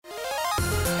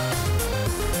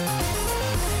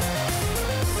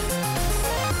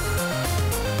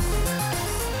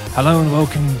Hello and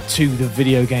welcome to the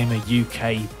Video Gamer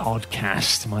UK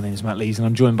podcast. My name is Matt Lees and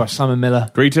I'm joined by Simon Miller,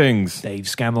 Greetings. Dave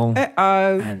Scammell,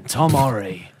 and Tom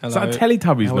Orry. Is that a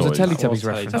Teletubbies That was a noise? Teletubbies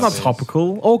reference. That's not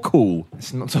topical or cool.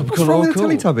 It's not What's topical wrong or with the cool.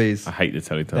 Teletubbies? I hate the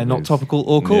Teletubbies. They're not topical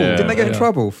or cool. Yeah. Didn't they get in Yeah.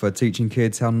 trouble for teaching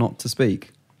kids how not to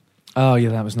speak? Oh yeah,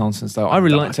 that was nonsense though. I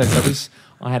really liked Teletubbies.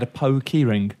 I had a Poe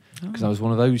keyring because I was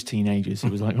one of those teenagers who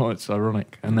was like, oh, it's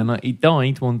ironic. And then he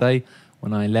died one day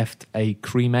when I left a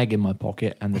cream egg in my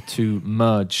pocket and the two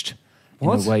merged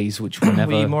What? in ways which were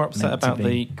never Were you more upset meant to about be.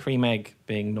 the cream egg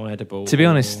being not edible? To be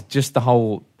honest, just the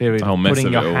whole period The whole of mess putting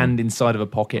of your it all. hand inside of a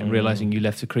pocket and realising you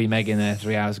left a cream egg in there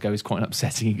 3 hours ago is quite an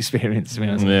upsetting experience, to be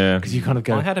honest. Yeah. Because you kind of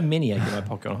go, I had a mini egg in my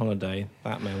pocket on holiday.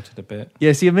 That melted a bit.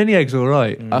 yeah, see, a mini egg's all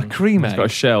right. A cream It's got a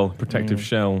egg, shell, protective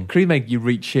shell. cream egg, you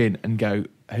reach in and go,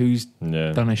 who's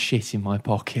Yeah. done a shit in my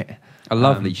pocket? A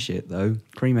lovely shit, though.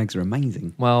 Cream eggs are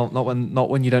amazing. Well, not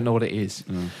when you don't know what it is.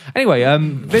 Anyway,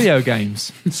 video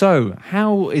games. So,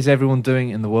 how is everyone doing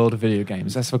in the world of video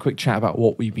games? Let's have a quick chat about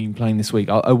what we've been playing this week.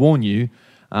 I warn you,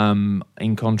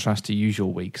 in contrast to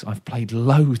usual weeks, I've played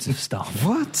loads of stuff.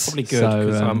 What? Probably good So,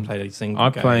 because I haven't played a single I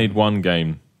game. played one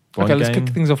game. Okay, let's kick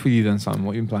things off with you then, Simon.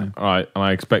 What have you been playing? All right, and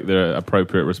I expect the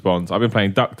appropriate response. I've been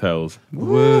playing DuckTales.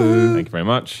 Woo. Thank you very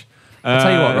much. I'll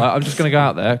tell you what, right? I'm just going to go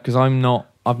out there because I've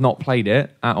not played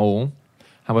it at all.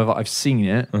 However, I've seen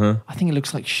it. I think it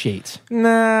looks like shit. It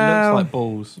No. looks like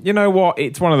balls. You know what?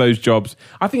 It's one of those jobs.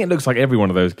 I think it looks like every one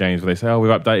of those games where they say, "Oh,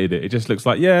 we've updated it." It just looks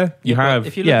like, yeah, you But have.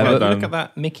 If you Yeah, look, but- look at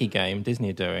that Mickey game Disney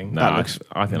are doing, No, that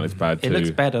I think it looks bad too. it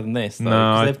looks better than this. Though, No,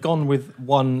 'cause I- they've gone with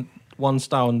one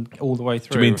style and all the way Do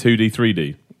through. you mean 2D,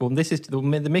 3D? Well, this is the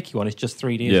Mickey one is just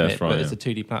 3D, Yeah, isn't that's it? right, But yeah. it's a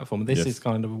 2D platform. This Yes. is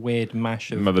kind of a weird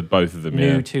mash of Both of them,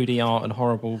 new yeah. 2D art and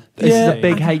horrible. This is Yeah. a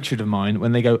big hatred of mine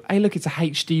when they go, hey, look, it's a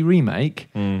HD remake.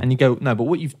 And you go, no, but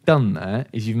what you've done there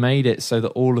is you've made it so that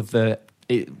all of it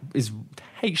is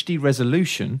HD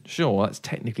resolution. Sure, that's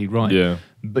technically right. Yeah.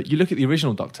 But you look at the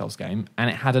original DuckTales game and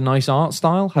it had a nice art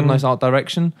style, had a nice art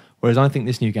direction, whereas I think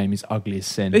this new game is ugly as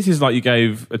sin. This is like you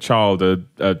gave a child who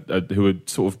were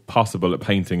sort of passable at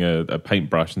painting a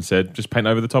paintbrush and said, just paint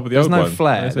over the top of the There's old no one.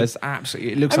 flair. That's it. There's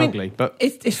absolutely, it looks I mean, ugly. But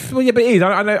Well, yeah, but it is.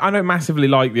 I don't massively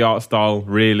like the art style,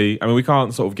 really. I mean, we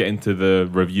can't sort of get into the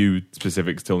review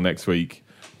specifics till next week,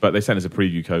 but they sent us a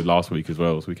preview code last week as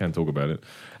well, so we can talk about it.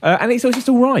 And it's just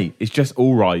all right. It's just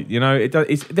all right. You know,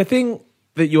 it's the thing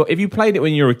that if you played it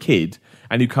when you were a kid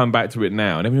and you come back to it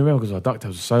now, and everyone goes, oh, DuckTales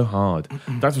was so hard.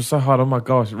 DuckTales was so hard. Oh my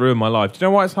gosh, it ruined my life. Do you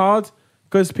know why it's hard?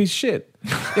 Because it's a piece of shit.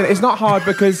 You know, it's not hard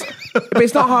because, but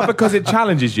it's not hard because it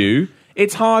challenges you.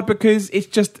 It's hard because it's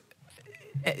just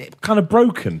kind of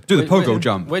broken. Do the pogo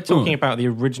jump. We're talking about the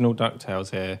original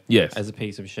DuckTales here. Yes. As a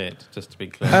piece of shit, just to be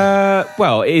clear.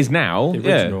 Well, it is now. the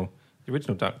original. The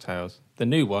original DuckTales. The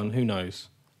new one, who knows?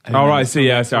 All right,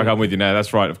 see, I'm with you now.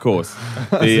 That's right, of course.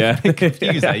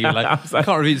 confused there. You're like, I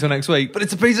can't review it until next week, but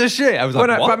it's a piece of shit. I was like,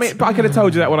 Well, no, what? but I could have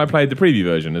told you that when I played the preview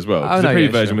version as well. 'cause Oh, the no, preview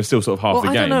yeah, version sure. was still sort of half Well, the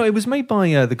I game. don't know. It was made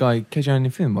by the guy Keiji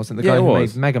Inafune, wasn't it? The Yeah, guy it who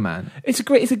was. made Mega Man. It's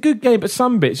a good game, but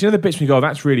some bits, you know, the bits when you go, oh,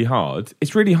 that's really hard.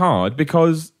 It's really hard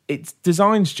because it's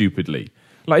designed stupidly.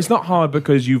 Like, it's not hard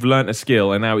because you've learnt a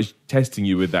skill and now it's testing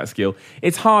you with that skill.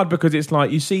 It's hard because it's like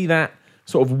you see that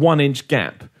sort of 1 inch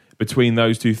gap between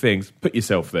those two things. Put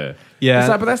yourself there. Yeah. It's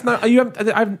like, but that's not.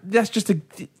 That's just a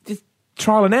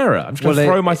trial and error. I'm just going to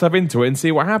throw myself into it and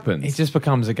see what happens. It just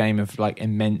becomes a game of like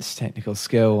immense technical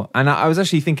skill. And I was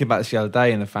actually thinking about this the other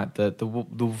day and the fact that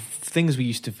the things we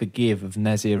used to forgive of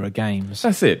NES era games.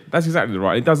 That's it. That's exactly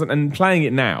right. It doesn't. And playing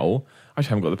it now, I just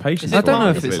haven't got the patience. I don't know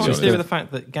if It's it's something just to do a- with the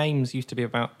fact that games used to be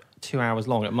about 2 hours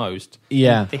long at most.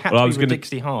 Yeah. They had Well, I to was be gonna-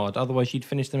 ridiculously hard, otherwise you'd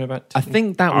finish them about... I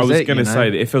think that I was was it. going to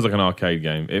say that it feels like an arcade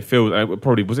game. It feels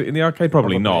probably was it in the arcade?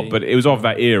 Probably not. But it was of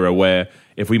that era where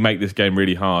if we make this game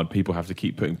really hard, people have to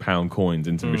keep putting pound coins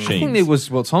into I machines. think it was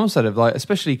what Tom said of like,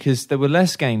 especially because there were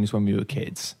less games when we were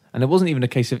kids, and it wasn't even a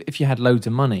case of if you had loads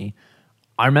of money.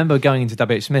 I remember going into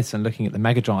WH Smith's and looking at the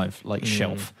Mega Drive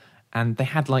shelf, and they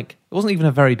had like it wasn't even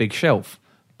a very big shelf,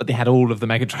 but they had all of the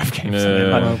Mega Drive games in it,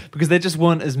 Yeah. like, because there just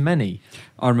weren't as many.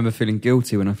 I remember feeling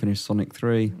guilty when I finished Sonic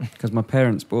 3 because my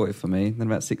parents bought it for me. Then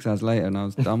about 6 hours later, and I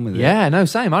was done with it. Yeah, no,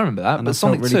 same. I remember that. And But I felt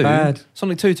Sonic really 2, bad.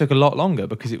 Sonic 2 took a lot longer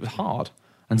because it was hard.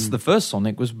 And so the first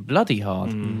Sonic was bloody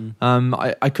hard.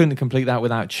 I couldn't complete that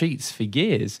without cheats for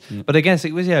years. But I guess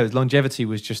it was, longevity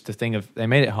was just the thing of, they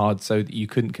made it hard so that you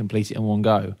couldn't complete it in one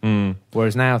go.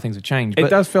 Whereas now things have changed. It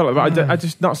But does feel like, but I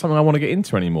just not something I want to get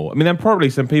into anymore. I mean, there are probably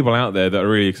some people out there that are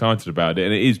really excited about it,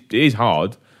 and it is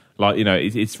hard. Like, you know,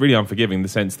 it's really unforgiving in the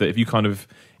sense that if you kind of,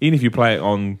 even if you play it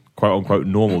on quote unquote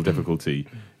normal difficulty,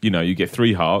 you know, you get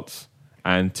 3 hearts.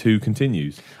 and 2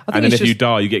 continues. I think And then it's if you just-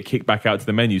 die, you get kicked back out to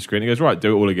the menu screen. It goes, right,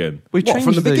 do it all again. We've What, changed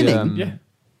from the beginning? Yeah.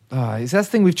 That's the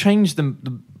thing. We've changed the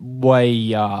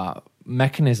way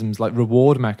mechanisms, like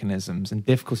reward mechanisms and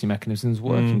difficulty mechanisms,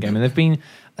 work in game. And there've been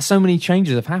so many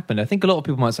changes have happened. I think a lot of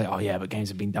people might say, "Oh yeah, but games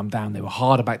have been dumbed down. They were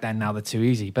harder back then. Now they're too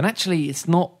easy." But actually, it's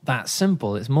not that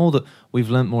simple. It's more that we've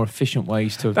learnt more efficient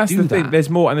ways to That's do the that. thing. There's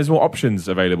more options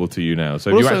available to you now.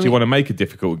 So if Well, you also, actually want to make a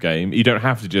difficult game, you don't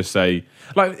have to just say.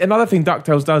 Like another thing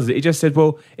DuckTales does, it just said,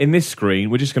 "Well, in this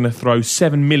screen, we're just going to throw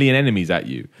 7 million enemies at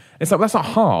you." It's like that's not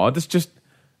hard. That's just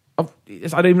I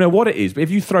don't even know what it is. But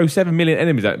if you throw 7 million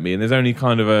enemies at me, and there's only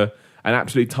kind of an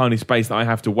absolutely tiny space that I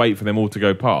have to wait for them all to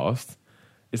go past,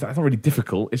 it's not really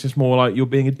difficult. It's just more like you're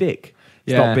being a dick.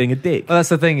 Stop being a dick. Well, that's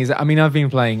the thing is, I mean, I've been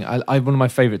playing. One of my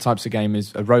favourite types of game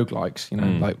is roguelikes. You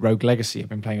know, like Rogue Legacy. I've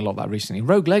been playing a lot of that recently.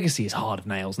 Rogue Legacy is hard of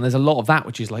nails, and there's a lot of that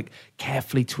which is like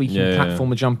carefully tweaking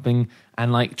platformer jumping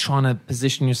and like trying to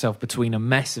position yourself between a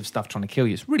mess of stuff trying to kill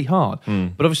you. It's really hard.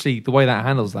 But obviously, the way that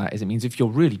handles that is it means if you're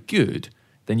really good,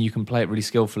 then you can play it really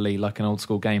skillfully like an old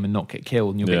school game and not get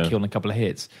killed, and you'll get killed in a couple of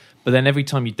hits. But then every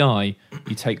time you die,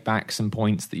 you take back some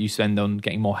points that you spend on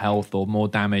getting more health or more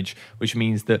damage, which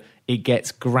means that it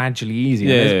gets gradually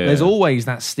easier. There's always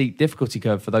that steep difficulty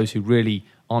curve for those who really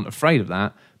aren't afraid of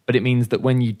that. But it means that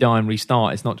when you die and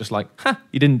restart, it's not just like,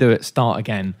 you didn't do it, start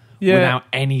again, without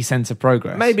any sense of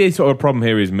progress. Maybe it's sort of a problem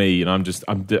here is me, and I used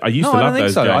to love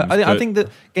those games. I think that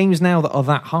games now that are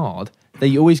that hard,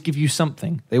 they always give you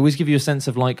something. They always give you a sense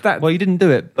of like, well, you didn't do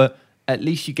it, but at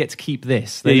least you get to keep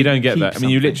this. Yeah, you don't get keep that. I mean,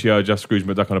 you something. literally are just Scrooge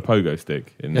McDuck on a pogo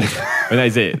stick. And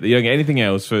that's it. You don't get anything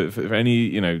else for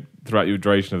any, throughout your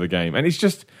duration of the game. And it's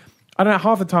just, I don't know,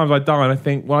 half the times I die and I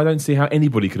think, well, I don't see how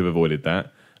anybody could have avoided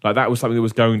that. Like, that was something that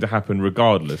was going to happen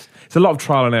regardless. It's a lot of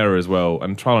trial and error as well.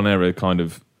 And trial and error kind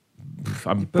of,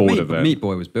 I'm bored of that. Meat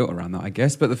Boy was built around that, I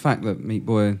guess. But the fact that Meat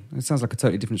Boy, it sounds like a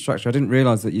totally different structure. I didn't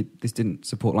realise that this didn't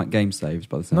support like game saves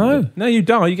by the sound of it. No, you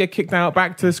die. You get kicked out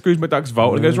back to Scrooge McDuck's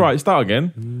vault and it goes, right, start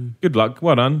again. Good luck.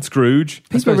 Well done, Scrooge.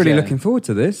 People are really looking forward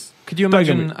to this. Could you Don't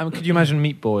get imagine? Could you imagine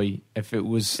Meat Boy if it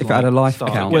was If it had a life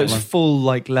started- count. Well, it's full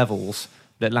like levels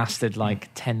that lasted like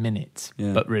 10 minutes,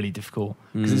 but really difficult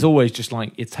because it's always just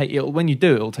like when you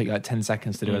do it, it'll take like 10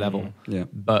 seconds to do a level. Yeah.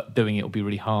 But doing it will be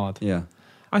really hard. Yeah.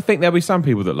 I think there'll be some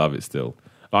people that love it still.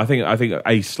 I think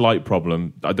a slight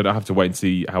problem. I don't have to wait and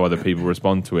see how other people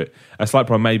respond to it. A slight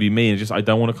problem may be me, and just I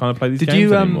don't want to kind of play these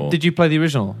games anymore. Did you play the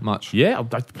original much? Yeah, I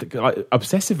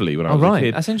obsessively when I Oh, was right. a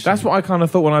kid. That's interesting. That's what I kind of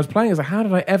thought when I was playing. Is like, how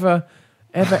did I ever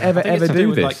I think it's to do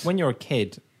with, this? like, when you're a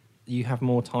kid, you have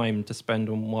more time to spend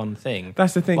on one thing.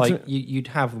 That's the thing. Like you'd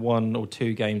have 1 or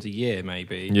 2 games a year,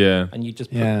 maybe. Yeah. and you just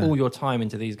put Yeah. all your time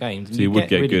into these games. And So you would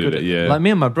get really good at it. Yeah, Like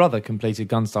me and my brother completed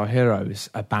Gunstar Heroes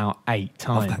about 8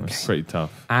 times. it's pretty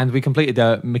tough. And we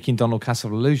completed Mickey and Donald Castle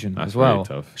of Illusion That's as well, really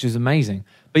tough. which is amazing.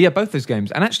 But yeah, both those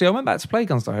games. And actually, I went back to play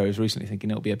Gunstar Heroes recently thinking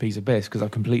it'll be a piece of piss because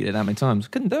I've completed it that many times.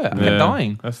 Couldn't do it. I kept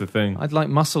dying. That's the thing. I'd like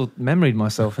memoried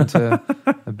myself into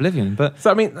oblivion. But So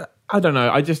I mean, I don't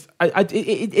know.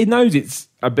 It knows it's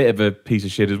a bit of a piece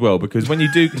of shit as well because when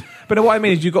you do, but what I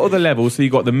mean is you've got all the levels. So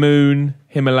you've got the moon,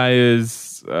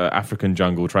 Himalayas, African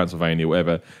jungle, Transylvania,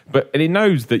 whatever. And it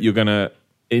knows that you're gonna.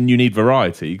 And you need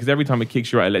variety because every time it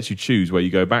kicks you out, it lets you choose where you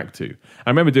go back to. I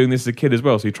remember doing this as a kid as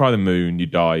well. So you try the moon, you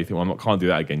die. You think, well, can't do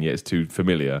that again yet. It's too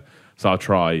familiar. So I'll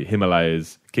try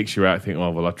Himalayas. Kicks you out. I think, oh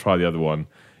well, I'll try the other one.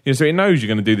 So it knows you're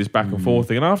going to do this back and forth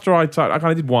thing. And after I kind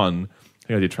of did one. I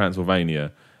think I did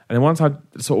Transylvania. And then once I'd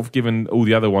sort of given all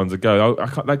the other ones a go,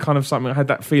 that kind of something. I had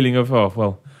that feeling of, oh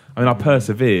well. I mean, I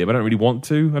persevere, but I don't really want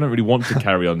to. I don't really want to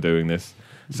carry on doing this.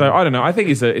 So I don't know. I think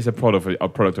it's a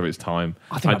product of its time.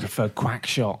 I think I prefer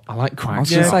Quackshot. I like Quackshot. I was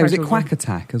going to say, was it Quack- Quack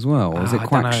Attack as well? Or was it I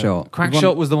Quack don't know. Shot?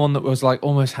 Quackshot was the one that was like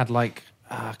almost had like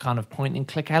kind of point and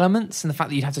click elements, and the fact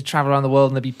that you'd have to travel around the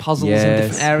world and there'd be puzzles in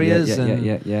different areas.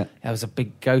 Yeah. It was a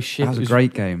big ghost ship. That was It a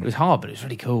great game. It was hard, but it was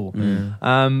really cool.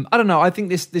 I don't know. I think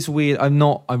this weird.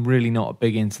 I'm really not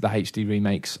big into the HD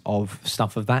remakes of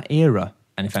stuff of that era.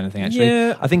 And if anything, actually,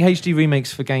 Yeah. I think HD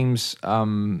remakes for games.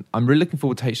 I'm really looking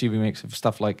forward to HD remakes of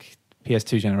stuff like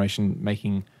PS2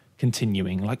 generation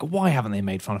continuing. Like, why haven't they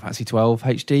made Final Fantasy 12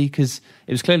 HD? Because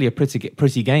it was clearly a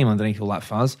pretty game underneath all that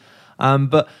fuzz.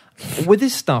 But with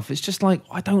this stuff, it's just like,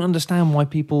 I don't understand why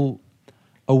people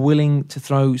are willing to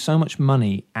throw so much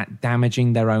money at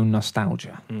damaging their own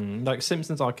nostalgia. Like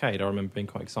Simpsons Arcade, I remember being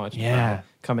quite excited Yeah. about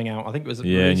coming out. I think it was and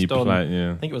you released on, play it,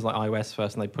 yeah. I think it was like iOS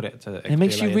first, and they put it to. It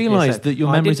makes you XBLA and realise PSN. that your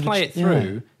I memories did of play it- it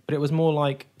through, yeah. but it was more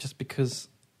like just because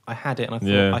I had it and I thought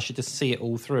Yeah. I should just see it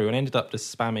all through, and ended up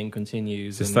just spamming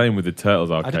continues. It's the and same with the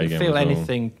Turtles arcade I didn't game feel as well.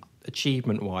 anything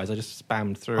achievement wise. I just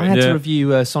spammed through I it. had Yeah. to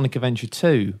review Sonic Adventure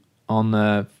 2 on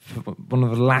one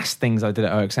of the last things I did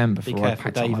at OXM Be before I careful,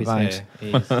 packed up my Dave bags.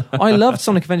 is here. I loved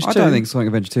Sonic Adventure 2. I don't think Sonic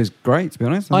Adventure 2 is great, to be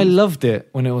honest. I loved it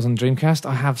when it was on Dreamcast.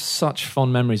 I have such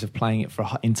fond memories of playing it for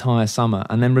an entire summer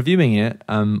and then reviewing it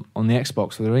on the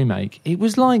Xbox for the remake. It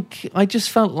was like, I just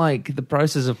felt like the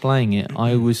process of playing it,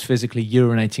 I was physically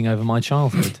urinating over my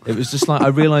childhood. It was just like, I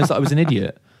realised that I was an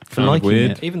idiot for Kind of liking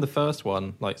weird. it. Even the first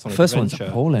one, like Sonic First one's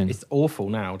Adventure, appalling. it's awful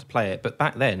now to play it. But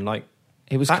back then, like,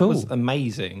 It was that cool. was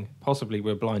amazing. Possibly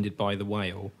we're blinded by the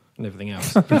whale and everything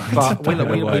else. But we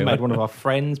made one of our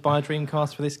friends buy a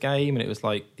Dreamcast for this game, and it was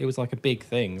like a big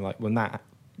thing. Like when that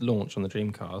launched on the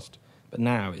Dreamcast. But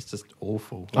now it's just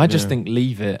awful. I just think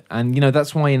leave it. And,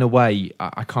 that's why, in a way,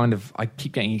 I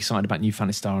keep getting excited about New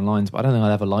Phantasy Star Online, but I don't think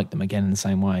I'll ever like them again in the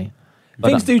same way. But,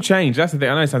 Things do change. That's the thing.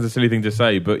 I know it sounds a silly thing to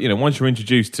say, but once you're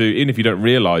introduced to, even if you don't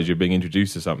realise you're being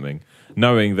introduced to something,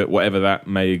 knowing that whatever that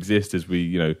may exist as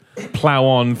we plough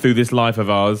on through this life of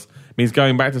ours means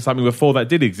going back to something before that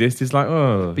did exist is like,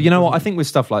 oh. But you know what? I think with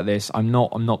stuff like this, I'm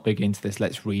not big into this.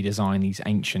 Let's redesign these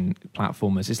ancient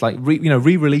platformers. It's like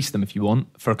re-release them if you want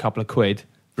for a couple of quid.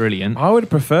 Brilliant. I would have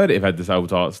preferred it if it had this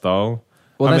old art style.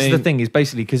 Well, I that's mean, the thing, is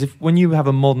basically because when you have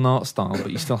a modern art style, but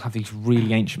you still have these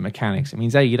really ancient mechanics, it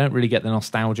means you don't really get the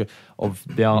nostalgia of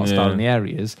the art style in the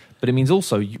areas, but it means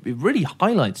also it really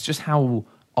highlights just how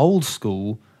old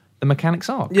school the mechanics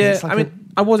are. Yeah, it's like I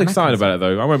mean, I was excited about it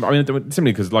though.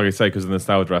 Simply because, like I say, because of the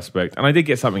nostalgia aspect, and I did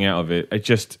get something out of it. It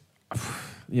just,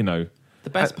 the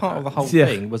best part of the whole yeah.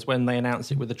 thing was when they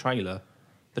announced it with the trailer.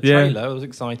 The Yeah. trailer was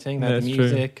exciting. They had the Yeah,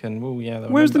 it's music, and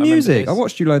Where's the music? I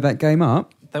watched you load that game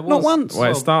up. There Not was- once.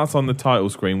 Well, it starts on the title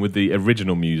screen with the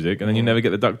original music, and then you never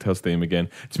get the DuckTales theme again.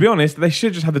 To be honest, they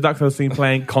should just have the DuckTales theme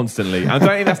playing constantly.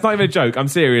 That's not even a joke. I'm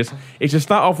serious. It should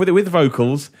start off with it with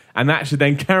vocals, and that should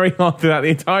then carry on throughout the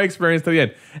entire experience to the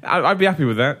end. I'd be happy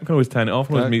with that. I can always turn it off. I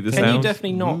can always mute the Can you sounds.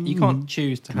 definitely not? You can't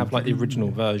choose to have like the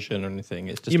original version or anything.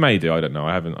 It's just You may do. I don't know.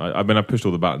 I haven't. I pushed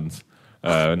all the buttons.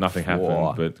 Nothing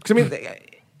happened. But because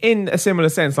in a similar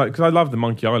sense, like because I love the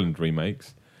Monkey Island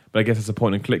remakes. But I guess it's a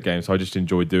point and click game, so I just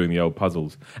enjoy doing the old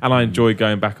puzzles, and I enjoy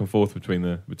going back and forth between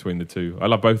the two. I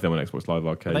love both of them on Xbox Live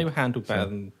Arcade. they were handled better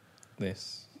than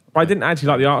this. But I didn't actually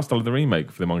like the art style of the remake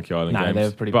for the Monkey Island No, games. they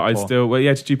were pretty But I poor. still, he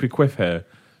had stupid quiff hair.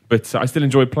 But I still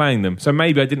enjoyed playing them. So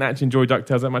maybe I didn't actually enjoy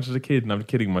DuckTales that much as a kid, and I'm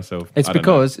kidding myself. It's I don't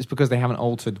know. because they haven't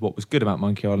altered what was good about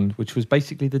Monkey Island, which was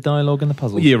basically the dialogue and the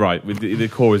puzzles. Well, you're right. The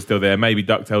core is still there. Maybe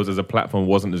DuckTales as a platform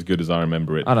wasn't as good as I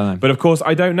remember it. I don't know. But of course,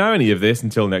 I don't know any of this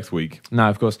until next week. No,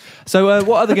 of course. So,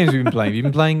 what other games have you been playing? Have you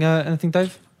been playing anything,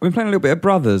 Dave? We've been playing a little bit of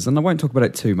Brothers, and I won't talk about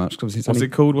it too much because it's What's only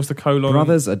it called? What's the colon?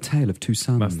 Brothers: A Tale of Two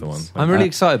Sons. That's the one. I'm really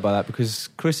excited by that because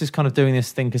Chris is kind of doing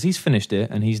this thing because he's finished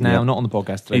it and he's now Yeah. not on the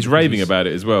podcast today. He's because raving about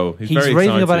it as well. He's very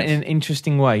raving excited. about it in an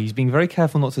interesting way. He's being very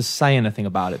careful not to say anything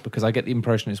about it because I get the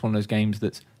impression it's one of those games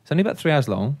that's it's only about 3 hours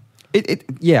long.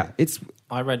 It's.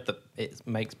 I read that it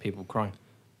makes people cry.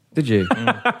 Did you?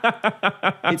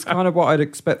 It's kind of what I'd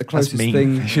expect. The That's closest mean.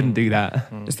 thing. They shouldn't do that.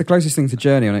 It's the closest thing to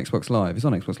Journey on Xbox Live. It's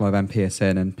on Xbox Live and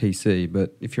PSN and PC.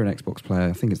 But if you're an Xbox player,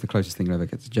 I think it's the closest thing you'll ever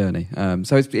get to Journey.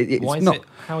 So it's Why is not. it?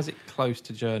 How is it close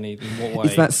to Journey? In what way?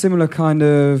 It's that similar kind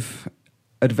of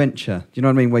adventure. Do you know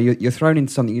what I mean? Where you're thrown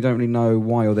into something you don't really know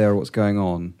why you're there or what's going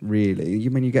on. Really,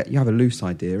 you have a loose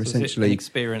idea. So Essentially, is it an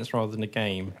experience rather than a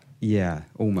game. yeah,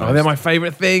 almost. Oh, they're my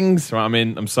favourite things. Right,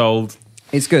 I'm sold.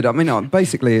 It's good. I mean,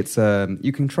 basically, it's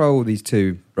you control these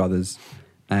two brothers,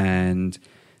 and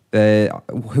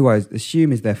who I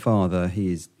assume is their father.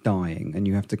 He is dying, and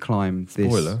you have to climb this.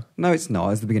 Spoiler? No, it's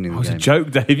not. It's the beginning It of the was a game.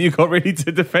 joke, Dave. You got really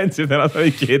too defensive then. I was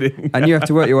only kidding. And you have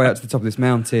to work your way up to the top of this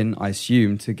mountain. I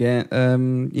assume to get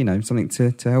something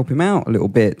to help him out a little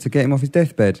bit to get him off his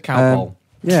deathbed. Cowpole.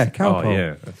 Yeah, cowpole. Oh,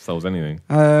 yeah. That solves anything.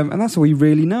 And that's all you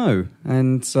really know.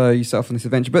 And so you set off on this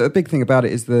adventure. But the big thing about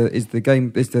it is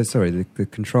the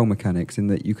control mechanics, in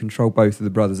that you control both of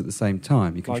the brothers at the same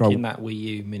time. You Like control. in that Wii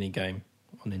U mini game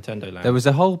on Nintendo Land. There was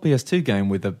a whole PS2 game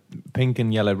with a pink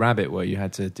and yellow rabbit where you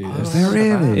had to do this. Is there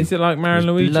really? Is it like Mario and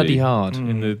It was Luigi? bloody hard.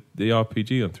 In the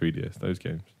RPG on 3DS, those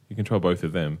games. You control both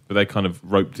of them, but they kind of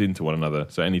roped into one another.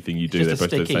 So anything you It's do, they're just a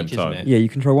both at the same stick each, time. isn't it? Yeah, you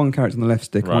control one character on the left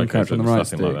stick, Right, one okay, character so on the right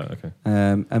something stick. like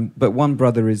that. Okay. But one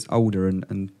brother is older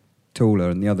and taller,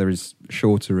 and the other is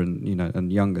shorter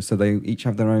and younger. So they each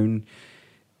have their own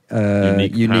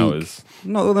Unique powers.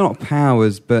 They're not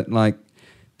powers, but like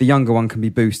the younger one can be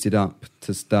boosted up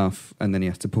to stuff, and then he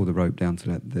has to pull the rope down to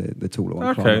let the taller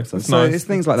one climb Okay, up. So that's nice. it's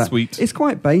things like that. Sweet. It's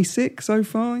quite basic so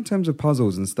far in terms of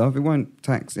puzzles and stuff. It won't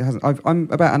tax. It hasn't. I'm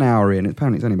about an hour in.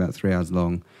 Apparently, it's only about 3 hours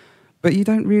long. But you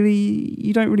don't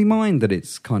really mind that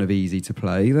it's kind of easy to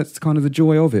play. That's kind of the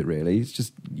joy of it, really. It's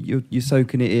just you're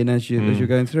soaking it in as you're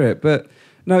going through it. But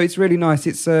No, it's really nice.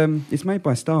 It's made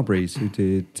by Starbreeze, who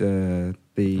did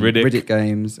the Riddick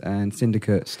games and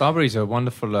Syndicate. Starbreeze are a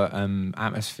wonderful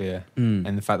atmosphere,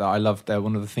 and the fact that they're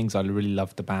one of the things I really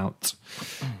loved about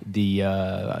the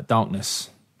Darkness.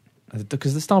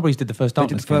 Because the Starbreeze did the first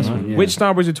Darkness first game, one, right? yeah. Which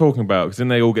Starbreeze are you talking about? Because then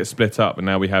they all get split up, and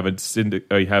now we have a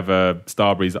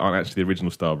Starbreeze that aren't actually the original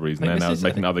Starbreeze, and they're now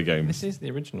making other games. This is the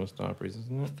original Starbreeze,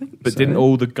 isn't it? But didn't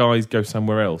all the guys go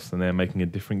somewhere else, and they're making a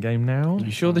different game now? Are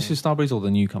you sure this is Starbreeze or the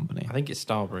new company? I think it's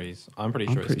Starbreeze. I'm pretty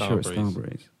sure I'm pretty it's sure Starbreeze. it's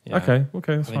Starbreeze. Yeah. Okay,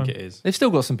 that's I fine. think it is. They've still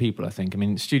got some people, I think. I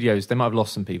mean, studios, they might have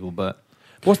lost some people, but...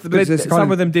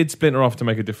 Some of them did splinter off to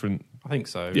make a different... I think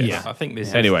so. Yes. Yeah. I think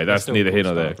this. Anyway, is, that's still neither here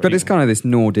called nor there. Starbreeze. But it's kind of this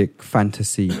Nordic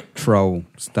fantasy troll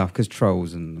stuff, because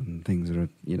trolls and things are,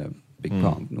 big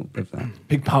part of that.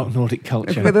 Big part of Nordic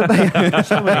culture. Whether they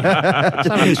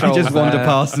You you just wander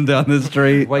past them down the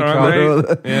street. Wake All up,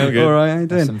 right, yeah, I'm good. All right, how you have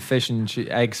doing? some fish and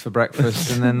eggs for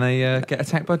breakfast, and then they get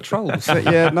attacked by trolls. But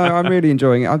yeah, no, I'm really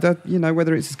enjoying it. I don't,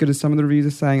 whether it's as good as some of the reviews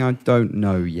are saying, I don't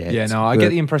know yet. Yeah, no, I But get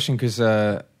the impression because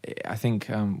I think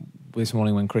this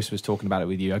morning when Chris was talking about it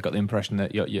with you, I got the impression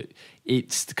that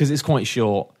it's because it's quite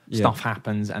short. Yeah. Stuff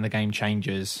happens and the game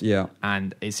changes. Yeah.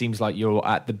 And it seems like you're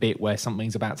at the bit where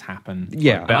something's about to happen.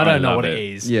 Yeah. I don't know love what it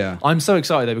it. is. Yeah. I'm so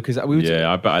excited though because we were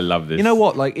Yeah, I bet I love this. You know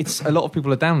what? Like, it's a lot of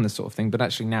people are down on this sort of thing, but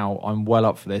actually now I'm well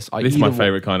up for this. This is my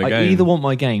favourite kind of I game. either want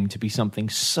my game to be something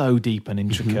so deep and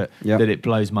intricate Yep. that it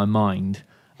blows my mind,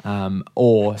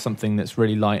 or something that's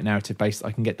really light narrative based that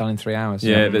I can get done in 3 hours.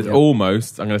 Yeah, there's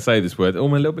almost, I'm going to say this word,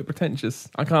 almost a little bit pretentious.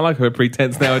 I can't like her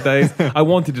pretense nowadays. I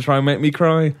wanted to try and make me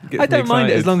cry. I don't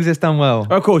mind it as long as it's done well.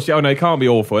 Of course, yeah, no, it can't be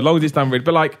awful. As long as it's done really,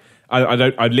 but like,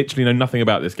 I literally know nothing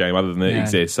about this game other than that it Yeah.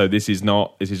 exists. So this is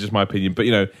just my opinion. But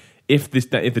if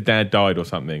the dad died or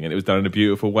something and it was done in a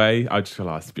beautiful way, I just feel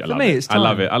like I love me, it. it's I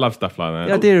love time. it. I love stuff like that.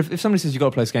 The idea if somebody says you've got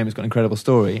to play this game, it's got an incredible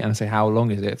story, and I say how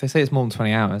long is it? If they say it's more than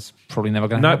 20 hours, probably never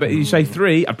going to No, happen. but you say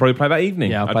 3, I'd probably play that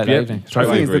evening. Yeah, I'll play that evening. The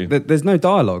Totally thing is agree. that there's no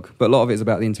dialogue, but a lot of it is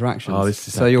about the interactions. Oh, this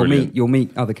is so brilliant. you'll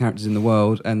meet other characters in the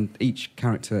world, and each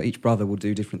brother will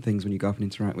do different things when you go up and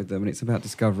interact with them, and it's about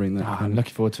discovering that. I'm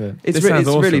looking forward to it. It's This sounds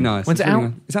really awesome. nice. When's It's it really out?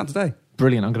 nice. It's out today.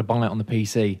 Brilliant. I'm going to buy it on the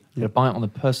PC. I'm going to buy it on the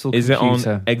personal Is it on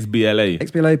computer. XBLA?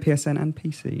 XBLA, PSN, and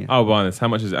PC. Yeah. Oh, buy this. How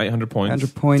much is it? 800 points?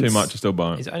 800 points. Too much to still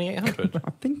buy it. Is it only 800?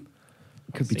 I think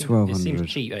it could be It 1,200. seems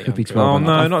cheap, Could be 800. Oh, 1,200.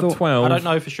 no, I not thought- 12. I don't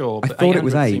know for sure. I But thought it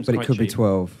was 800 8, seems but it quite could be cheap.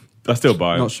 12. I still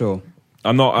buy it. Not sure.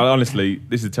 I'm not. honestly,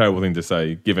 this is a terrible thing to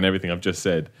say, given everything I've just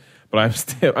said. But I'm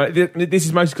still. This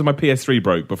is mostly because my PS3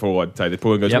 broke before I'd say this.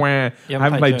 Paul goes, Yep. "Wah." I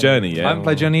haven't played Journey yet. I haven't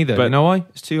played Journey either. But- you know why?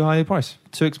 It's too high a price.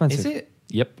 Too expensive. Is it?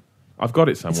 Yep. I've got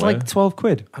it somewhere. It's like 12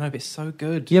 quid. I know, but it's so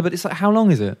good. Yeah, but it's like, how long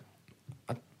is it?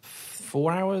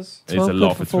 4 hours? It's 12 a quid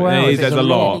lot for for 4 hours. There's It's a really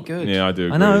lot. good. Yeah, I do.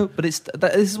 Agree. I know, but this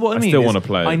is what I mean. still is wanna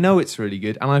play it. I know it's really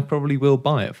good, and I probably will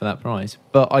buy it for that price.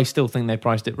 But I still think they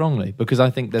priced it wrongly because I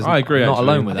think I agree, I'm not actually.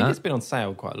 alone with I think that. it's been on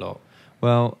sale quite a lot.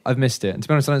 Well, I've missed it. And to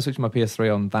be honest, I don't switch my PS3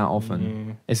 on that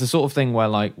often. It's the sort of thing where,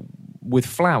 like, with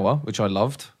Flower, which I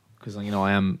loved, because I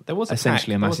am There was a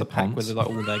essentially pack, a massive pack ponce. with like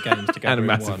all their games together. And a in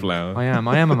massive one. flower. I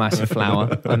am a massive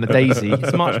Flower. I'm a daisy.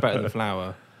 It's much better than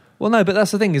Flower. Well, no, but that's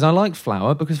the thing is I liked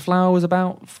Flower because Flower was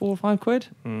about 4 or 5 quid,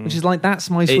 which is like that's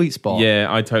my sweet spot. Yeah,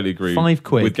 I totally agree. 5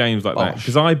 quid. with games like that Bosh.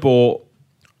 because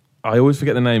I always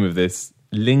forget the name of this.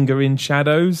 Lingering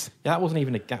Shadows. Yeah, that wasn't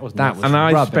even a. That was That was And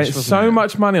I rubbish, spent wasn't so it?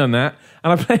 much money on that,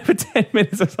 and I played for 10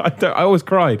 minutes. I always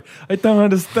cried. I don't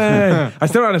understand. I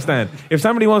still don't understand. If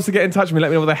somebody wants to get in touch with me,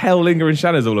 let me know what the hell Lingering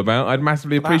Shadows is all about. I'd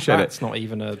massively appreciate it. That's not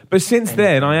even a. But since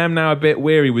then, I am now a bit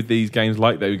weary with these games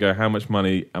like that. You go, how much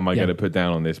money am I Yeah. going to put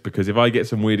down on this? Because if I get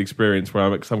some weird experience where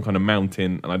I'm at some kind of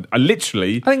mountain and I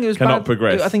literally I think it was cannot bad.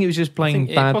 progress. I think it was just I playing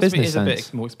think it bad possibly business is a sense.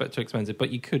 bit more too expensive,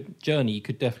 but you could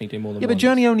definitely do more than. Yeah, but once.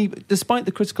 Journey only, despite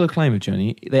the critical acclaim of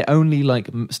Journey, they only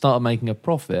started making a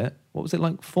profit. What was it,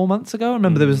 like 4 months ago? I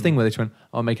remember there was a thing where they went,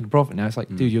 "Oh, I'm making a profit now." It's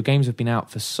like, dude, your games have been out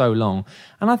for so long,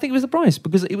 and I think it was the price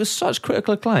because it was such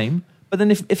critical acclaim. But then,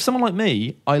 if someone like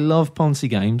me, I love Ponzi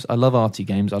games, I love arty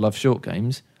games, I love short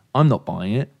games, I'm not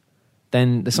buying it.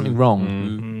 Then there's something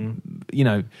wrong.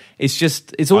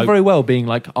 It's all very well being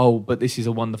like, oh, but this is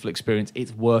a wonderful experience.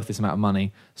 It's worth this amount of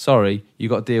money. Sorry, you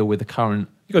got to deal with the current.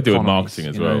 You got to deal with economies, marketing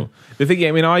as you know? well. The thing,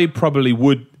 I mean, I probably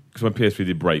would, because my PS3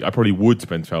 did break, I probably would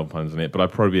spend £12 on it, but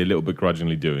I'd probably be a little bit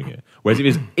grudgingly doing it. Whereas if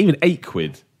it's even 8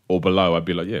 quid or below, I'd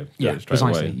be like, yeah, Yeah, straight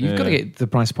precisely. away. You've got to get the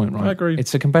price point right. I agree.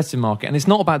 It's a competitive market, and it's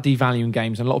not about devaluing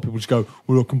games. And a lot of people just go,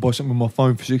 "Well, I can buy something on my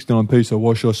phone for 69p, so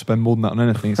why should I spend more than that on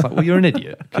anything?" It's like, well, you're an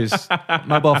idiot because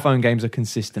mobile phone games are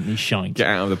consistently shite. Get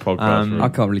out of the podcast room. I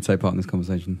can't really take part in this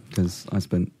conversation because I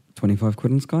spent 25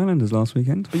 quid on Skylanders last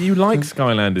weekend. But you like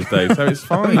Skylanders, Dave, so it's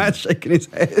fine. Matt's shaking his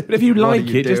head. But if you What like are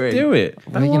you it, just doing? do it.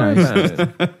 Well, Don't you know. worry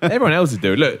about it. Everyone else is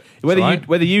doing it. Look,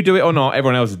 whether you do it or not,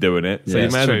 everyone else is doing it. So Yeah,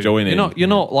 you may as well True. join in. You're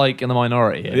not like in the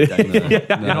minority here, Dave. You're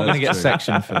not going to get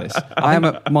sectioned for this. I am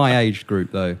at my age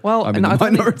group, though. Well, I'm in and the I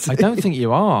don't minority. think- I don't think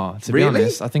you are, to be Really?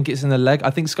 honest. I think it's in the leg.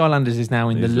 I think Skylanders is now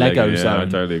in It's the Lego Lego, yeah, I zone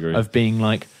totally agree. of being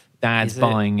like dads Is it?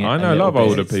 buying it. I know a lot of little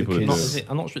older bit. people It's that the do kids. it.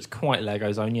 I'm not sure it's quite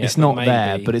Lego Zone yet. It's but not maybe.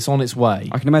 there, but it's on its way.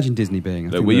 I can imagine Disney being. I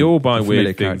Look, think we the- all buy the familiar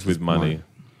weird things characters with money.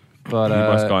 But You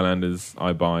buy Skylanders,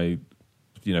 I buy,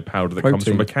 powder that comes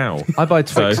Protein. from a cow. I buy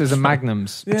Twixes So- and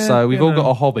Magnums, Yeah, so we've you all know. got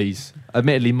our hobbies.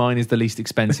 Admittedly, mine is the least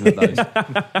expensive of those.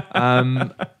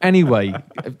 Anyway,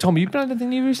 Tom, you played anything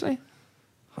new recently?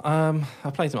 I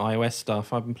played some iOS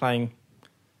stuff. I've been playing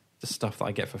the stuff that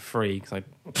I get for free because I'm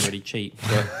really cheap.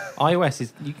 But iOS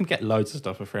is you can get loads of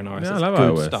stuff for free on iOS. Yeah, I It's love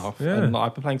good iOS. stuff. Yeah. And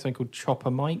I've been playing something called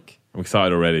Chopper Mike. I'm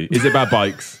excited already. Is it about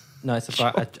bikes? No, it's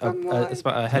about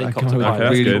a helicopter can't pilot. Okay,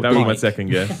 that's really good. That was my bike. second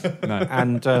guess. No.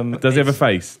 And Does it have a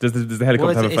face? Does the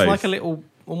helicopter have a it's face? like a little,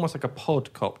 almost like a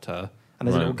podcopter, and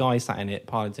there's a Right. little guy sat in it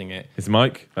piloting it. It's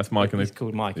Mike. That's Mike. He's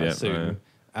called Mike, I Yeah, assume. right.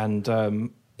 And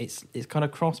it's kind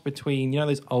of cross between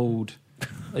those old.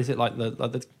 Is it like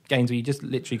the games where you just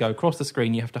literally go across the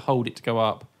screen? You have to hold it to go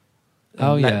up. And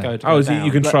Oh, let yeah. go to Oh, go so you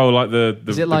down. control like the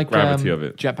Is it like gravity of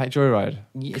it? Jetpack Joyride?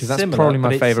 It's Because that's similar, probably my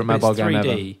but it's- favourite but mobile it's game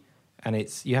 3D, ever. And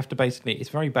you have to basically, it's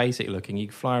very basic looking. You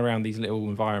fly around these little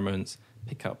environments,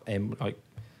 pick up like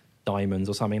diamonds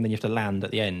or something, and then you have to land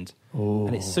at the end.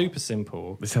 And it's super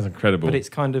simple, This sounds incredible. but it's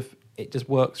kind of, it just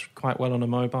works quite well on a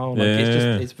mobile.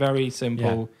 Yeah. It's very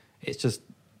simple. It's just,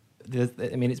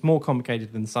 it's more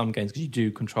complicated than some games because you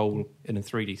do control in a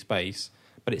 3D space,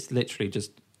 but it's literally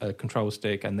just a control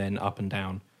stick and then up and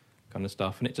down kind of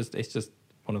stuff. And it's just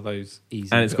one of those easy.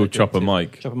 And it's called Chopper addictive-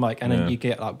 Mike. Chopper Mike, and Yeah. then you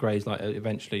get upgrades like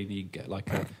eventually you get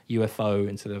like a UFO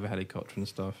instead of a helicopter and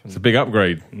stuff. It's a big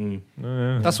upgrade.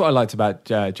 Mm. That's what I liked about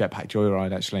Jetpack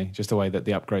Joyride, actually. Just the way that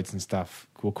the upgrades and stuff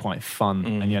were quite fun,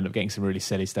 and you end up getting some really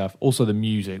silly stuff. Also, the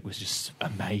music was just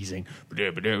amazing.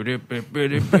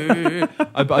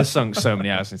 I sung so many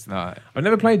hours into that. I've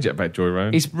never played Jetpack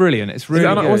Joyride. It's brilliant. It's Is really it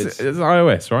on- good. what's it? It's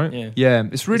iOS, right? Yeah. Yeah,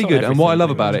 it's really It's on good. And what I everything, love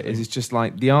pretty about much, it is it's just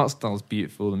like the art style's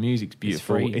beautiful, the music's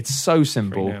beautiful. free. It's so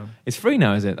simple. now. It's free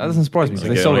now, is it? That doesn't surprise me because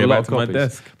Okay, they sold I'll a get lot back of to my copies.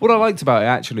 desk. What I liked about it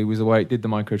actually was the way it did the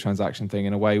microtransaction thing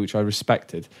in a way which I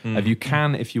respected. Of you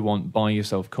can, if you want, buy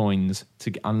yourself coins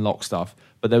to unlock stuff.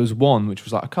 But there was one which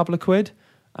was like a couple of quid,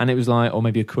 and it was like, or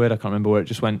maybe a quid, I can't remember, where it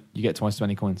just went, you get twice as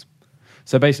many coins.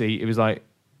 So basically, it was like,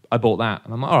 I bought that,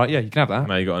 and I'm like, all right, yeah, you can have that.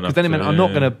 Now you got enough Because then it to- meant I'm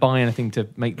not yeah. going to buy anything to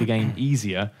make the game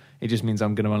easier. It just means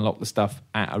I'm going to unlock the stuff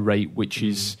at a rate which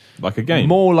is Like a game.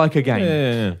 more like a game.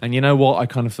 Yeah. And you know what? I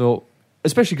kind of thought,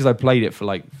 especially because I played it for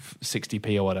like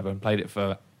 60p or whatever, and played it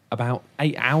for about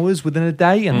 8 hours within a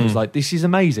day, and was like, this is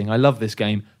amazing. I love this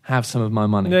game. Have some of my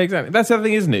money. Yeah, exactly. That's the other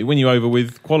thing, isn't it? When you over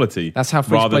with quality. That's how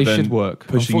free to rather play than should work.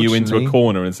 Pushing you into a Unfortunately-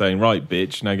 corner and saying, right,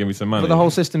 bitch, now give me some money. But the whole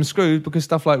system's screwed because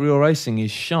stuff like Real Racing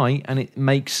is shite, and it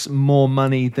makes more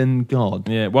money than God.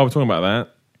 Yeah, while we're talking about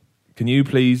that, can you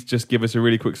please just give us a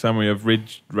really quick summary of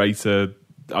Ridge Racer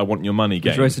I Want Your Money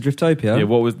game? Ridge Racer Driftopia. Yeah,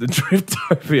 what was the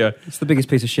Driftopia? It's the biggest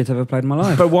piece of shit I've ever played in my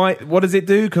life. But why? What does it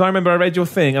do? Because I remember I read your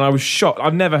thing and I was shocked.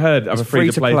 I've never heard of It's a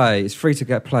free-to-play. It's free to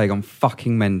get play. I'm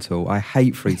fucking mental. I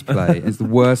hate free to play. It's the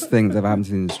worst thing that's ever happened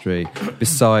to the industry,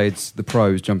 besides the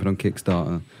pros jumping on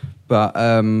Kickstarter. But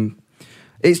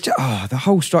it's just the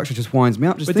whole structure just winds me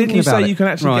up. Just But thinking didn't you about say it. you can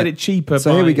actually Right. get it cheaper?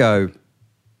 So by, here we go.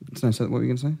 So what were you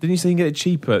going to say? Didn't you say you can get it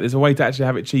cheaper? There's a way to actually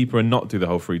have it cheaper and not do the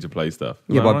whole free-to-play stuff.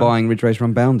 Am Yeah, I by right? buying Ridge Racer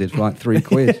Unbounded for like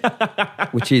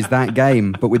 £3, which is that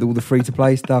game, but with all the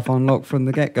free-to-play stuff unlocked from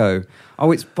the get-go.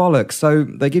 Oh, it's bollocks. So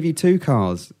they give you 2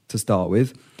 cars to start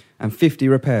with and 50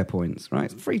 repair points, right?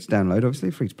 It's free to download,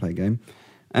 obviously, free-to-play game.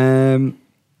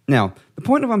 Now, the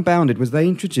point of Unbounded was they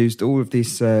introduced all of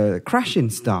this crashing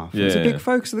stuff. It was a Yeah. big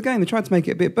focus of the game. They tried to make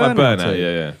it a bit Like burnout. Burnout,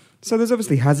 yeah. So there's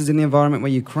obviously hazards in the environment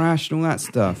where you crash and all that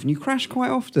stuff, and you crash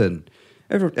quite often.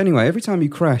 Every time you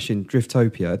crash in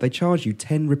Driftopia, they charge you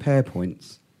 10 repair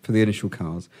points for the initial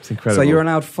cars. It's incredible. So you're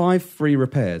allowed 5 free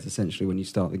repairs, essentially, when you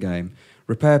start the game.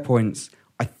 Repair points,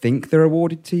 I think they're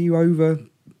awarded to you over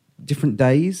different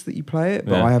days that you play it,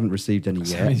 but Yeah. I haven't received any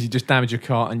So it yet. means you just damage your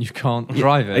car and you can't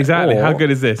drive it. Exactly. Or- How good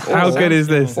is this? How good is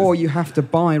this? Or you have to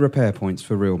buy repair points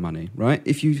for real money, right?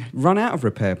 If you run out of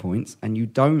repair points and you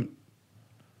don't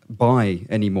buy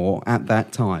any more at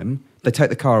that time, they take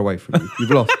the car away from you.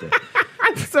 You've lost it.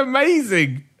 It's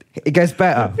amazing. It gets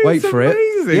better. Wait for it.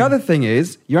 amazing. The other thing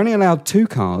is, you're only allowed 2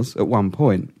 cars at one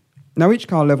point. Now, each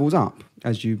car levels up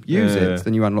as you use Yeah. it.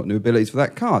 Then you unlock new abilities for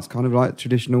that car. It's kind of like a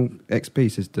traditional XP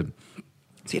system.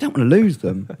 So you don't want to lose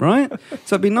them, right?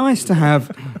 So it'd be nice to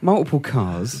have multiple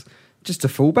cars just to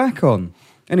fall back on.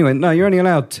 Anyway, no, you're only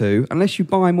allowed 2 unless you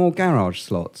buy more garage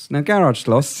slots. Now, garage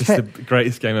slots, It's the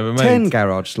greatest game ever made. 10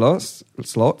 garage slots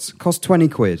cost 20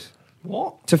 quid.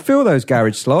 What? To fill those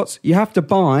garage slots, you have to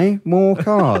buy more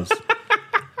cars.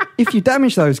 If you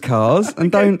damage those cars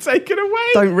and don't Take it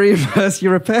away. reimburse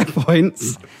your repair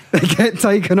points, they get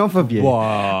taken off of you.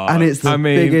 Wow. And it's the I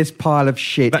mean, biggest pile of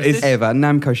shit that is- ever.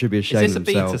 Namco should be Is ashamed this a of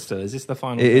beta themselves. still? Is this the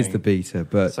final It thing? is the beta,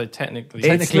 but So technically,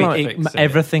 Technically, like-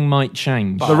 everything might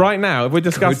change. But right now, if we're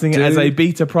discussing it Could as do. a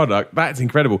beta product, that's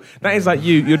incredible. That is like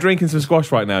you're drinking some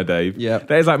squash right now, Dave. Yep.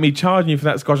 That is like me charging you for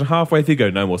that squash, and halfway through, go,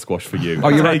 no more squash for you. Oh,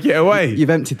 you're Take right. it away.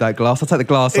 You've emptied that glass. I'll take the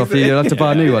glass off Is you. it? You'll have to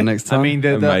buy a new one next time. I mean,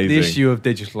 the Amazing. issue of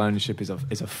digital ownership is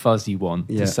a fuzzy one,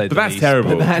 Yeah. to say But the that's least. terrible.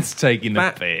 But that's taking the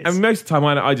That- piss. and most of the time,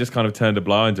 I just kind of turned a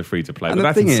blind to free to play. And But the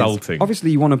that's thing insulting. is,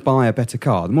 obviously, you want to buy a better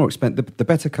car. The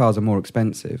better cars are more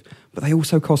expensive, but they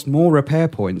also cost more repair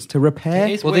points to repair.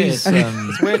 It is Well, weird. these,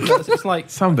 It's weird. It's like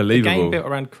It's unbelievable. A game built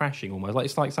around crashing almost. Like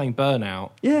it's like saying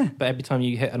Burnout. Yeah. But every time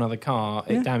you hit another car,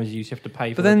 it Yeah. damages you. So you have to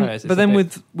pay for But then, repairs. It's but a then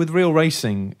bit- with real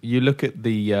racing, you look at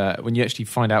the when you actually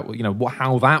find out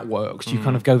how that works. You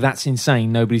kind of go, "That's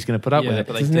insane. Nobody's going to put up with it."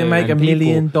 but they Doesn't do. it make And $1 people-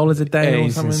 million a day or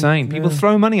It's something? insane. People Yeah.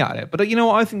 throw money at it. But you know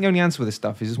what? I think the only answer with this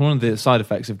stuff is it's one of the side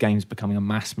effects of games becoming a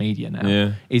mass media now.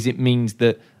 Yeah. Is it means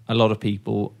that a lot of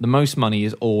people, the most money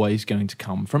is always going to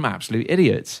come from absolute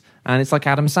idiots. And it's like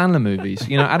Adam Sandler movies.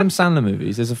 Adam Sandler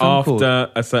movies. There's a film called.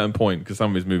 After a certain point, because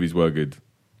some of his movies were good.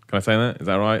 Can I say that? Is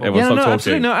that right? Everyone Yeah, stop no, talking.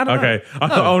 absolutely, no, I don't okay. know.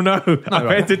 Oh no! I right.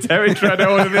 went to territory I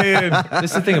don't want to be in.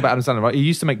 This is the thing about Adam Sandler, right? He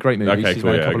used to make great movies. Okay, He's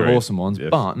cool, made yeah, a couple of agreed. awesome ones. Yes.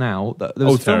 But now, there was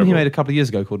a film he terrible. made a couple of years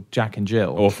ago called Jack and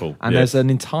Jill. Awful, And yes. there's an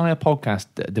entire podcast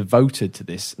devoted to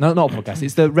this. No, not a podcast.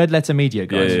 It's the Red Letter Media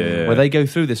guys, Yeah. where they go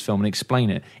through this film and explain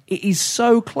it. It is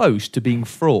so close to being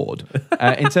fraud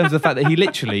in terms of the fact that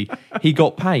he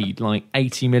got paid like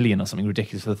 80 million or something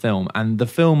ridiculous for the film. And the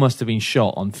film must have been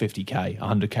shot on 50k,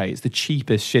 100k. It's the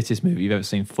cheapest, shittest movie you've ever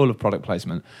seen, full of product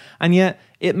placement. And yet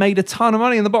it made a ton of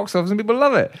money in the box office and people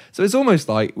love it. So it's almost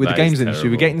like with That the games is industry,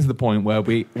 we're terrible. getting to the point where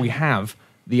we have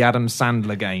the Adam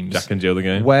Sandler games. Jack and Jill the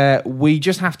game. Where we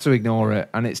just have to ignore it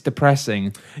and it's depressing.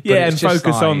 But Yeah, it's and just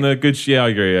focus like- on the good. Yeah, I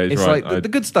agree. Yeah, It's right. like the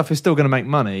good stuff is still going to make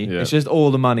money. Yeah. It's just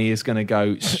all the money is going to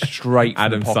go straight from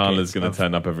Adam the pockets Sandler's going of to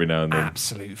turn up every now and then.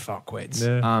 absolute fuckwits.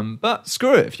 Yeah. But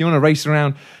screw it. If you want to race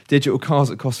around digital cars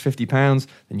that cost £50,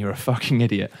 then you're a fucking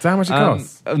idiot. Is that how much it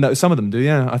costs? No, some of them do.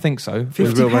 Yeah, I think so. With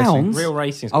 £50? real racing. Real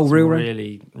racing's Oh, got real some ra-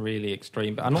 really, really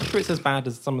extreme. But I'm not sure it's as bad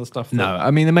as some of the stuff. That, No,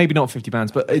 I mean, maybe not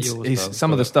 £50, but Yours does,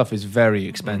 some of the but- stuff is very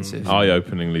expensive.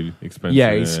 Eye-openingly expensive. Yeah,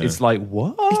 it's like,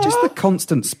 what? It's just the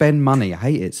constant spend money. I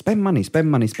hate it. Spend money, spend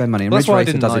money, spend money. And That's Ridge why I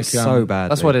Racer didn't does like. it so bad.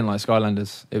 That's why I didn't like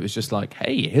Skylanders. It was just like,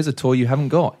 hey, here's a toy you haven't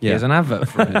got. Yeah. Here's an advert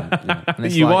for it. And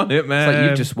it's You like- want it, It's like man.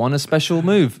 you've just won a special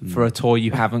move for a toy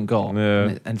you haven't got. Yeah.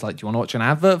 And it's like, do you want to watch an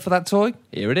advert for that toy?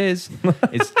 Here it is.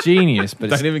 It's genius,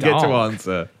 but it's Don't even get to dark.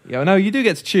 answer. Yeah, no, you do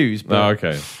get to choose. But Oh,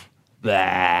 okay.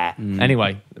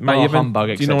 Anyway, Matt, bar, you've been- humbug,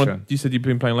 do you know etc. what? You said you've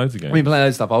been playing loads of games. I mean, playing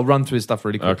those stuff. I'll run through his stuff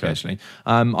really quickly, Okay. actually.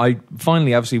 I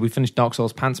finally, obviously, we finished Dark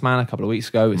Souls Pants Man a couple of weeks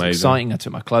ago. It's Amazing. exciting. I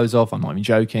took my clothes off. I'm not even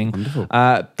joking. Wonderful.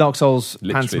 Dark Souls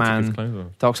Literally Pants took his Man. clothes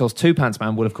off. Dark Souls 2 Pants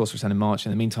Man will, of course, return in March.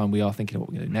 In the meantime, we are thinking of what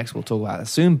we're going to do next. We'll talk about that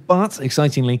soon. But,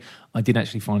 excitingly, I did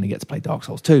actually finally get to play Dark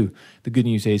Souls 2. The good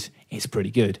news is, it's pretty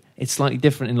good. It's slightly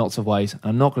different in lots of ways. And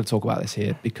I'm not going to talk about this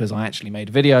here because I actually made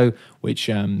a video which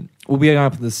will be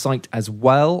up on the site as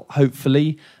well,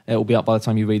 hopefully. It will be up by the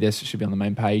time you read this. It should be on the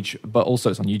main page. But also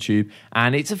it's on YouTube.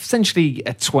 And it's essentially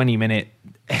a 20-minute...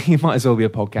 It might as well be a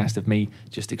podcast of me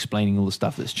just explaining all the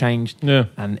stuff that's changed Yeah.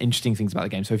 and interesting things about the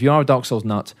game. So if you are a Dark Souls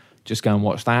nut, just go and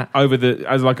watch that.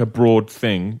 As like a broad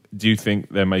thing, do you think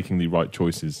they're making the right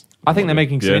choices? I think they're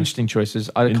making some Yeah. interesting choices.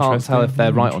 I can't Interesting. tell if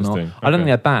they're right or not. Interesting. I don't think Okay.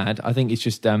 they're bad. I think it's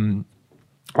just I'm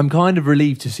kind of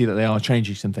relieved to see that they are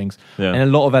changing some things. Yeah. And a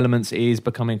lot of elements is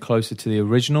becoming closer to the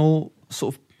original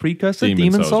sort of precursor,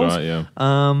 Demon Souls. right? Yeah.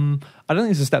 I don't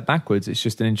think it's a step backwards. It's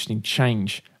just an interesting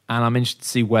change. And I'm interested to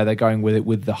see where they're going with it,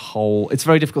 with the whole... It's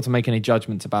very difficult to make any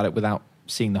judgments about it without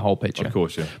seeing the whole picture. Of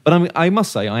course, yeah. But I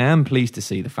must say, I am pleased to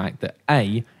see the fact that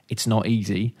A, it's not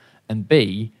easy, and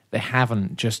B, they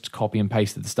haven't just copy and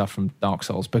pasted the stuff from Dark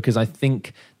Souls, because I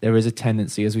think there is a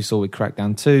tendency, as we saw with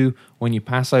Crackdown 2, when you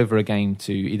pass over a game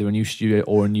to either a new studio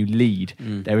or a new lead,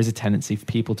 there is a tendency for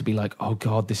people to be like, oh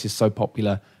God, this is so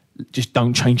popular, just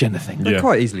don't change anything. They Yeah.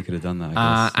 quite easily could have done that,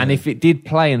 I guess. And if it did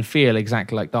play and feel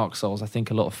exactly like Dark Souls, I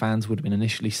think a lot of fans would have been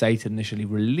initially sated, initially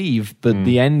relieved, but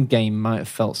the end game might have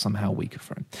felt somehow weaker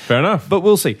for him. Fair enough. But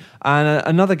we'll see. And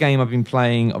another game I've been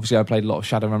playing, obviously I played a lot of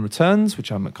Shadowrun Returns,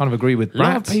 which I kind of agree with a lot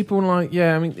Brad. of people like,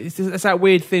 I mean, it's that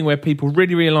weird thing where people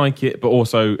really, really like it, but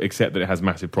also accept that it has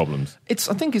massive problems. I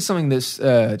think it's something that's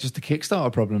just a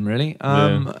Kickstarter problem, really.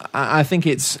 I think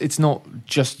it's not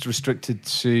just restricted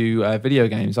to video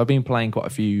games. I've been playing quite a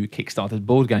few Kickstarter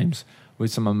board games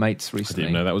with some of my mates I recently.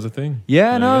 didn't know that was a thing.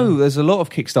 Yeah, no, there's a lot of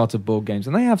Kickstarter board games,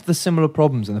 and they have the similar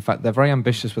problems in the fact they're very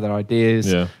ambitious with their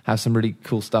ideas, have some really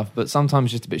cool stuff, but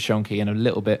sometimes just a bit shonky and a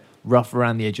little bit rough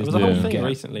around the edges. There was a whole Yeah. thing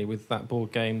recently with that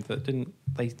board game that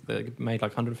they made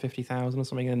like 150,000 or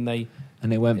something, and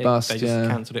and it went bust. They just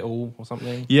cancelled it all or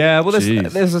something. Yeah, well,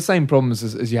 Jeez. there's the same problems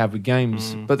as you have with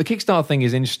games. But the Kickstarter thing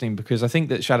is interesting because I think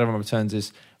that Shadowrun Returns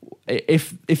is...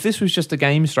 If this was just a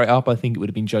game straight up, I think it would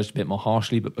have been judged a bit more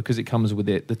harshly, but because it comes with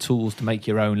it, the tools to make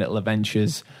your own little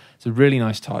adventures, it's a really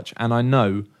nice touch. And I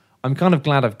know, I'm kind of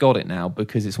glad I've got it now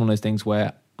because it's one of those things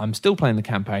where I'm still playing the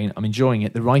campaign, I'm enjoying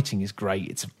it, the writing is great,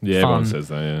 it's Yeah, fun. everyone says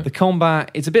that, yeah. The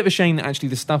combat, it's a bit of a shame that actually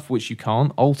the stuff which you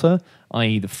can't alter,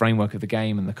 i.e. the framework of the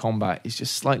game and the combat, is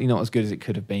just slightly not as good as it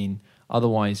could have been.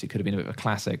 Otherwise, it could have been a bit of a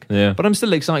classic. Yeah. But I'm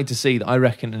still excited to see that I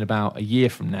reckon in about a year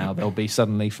from now, there'll be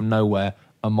suddenly from nowhere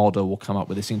a modder will come up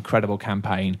with this incredible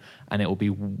campaign and it will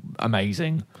be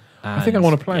amazing. I think I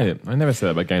want to play yeah. it. I never said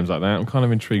that about games like that. I'm kind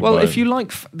of intrigued Well, by if it. you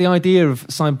like the idea of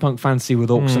cyberpunk fantasy with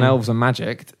orcs and elves and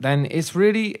magic, then it's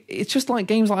just like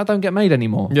games like that don't get made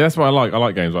anymore. Yeah, that's what I like. I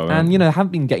like games like that. And,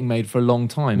 haven't been getting made for a long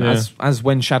time. Yeah. As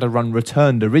when Shadowrun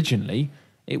returned originally,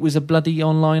 it was a bloody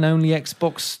online-only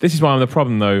Xbox. This is why I'm the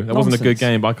problem, though. That wasn't a good Nonsense.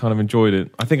 game, but I kind of enjoyed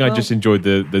it. I think I Well- just enjoyed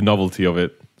the novelty of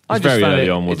it. I It's just very found early it,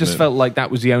 on, it wasn't just it? felt like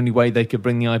that was the only way they could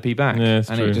bring the IP back. Yeah, it's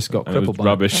and true. it just got It was crippled by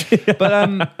rubbish. it.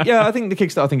 But yeah, I think the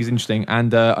Kickstarter thing is interesting.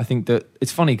 And I think that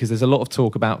it's funny because there's a lot of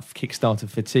talk about Kickstarter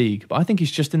fatigue. But I think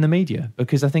it's just in the media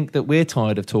because I think that we're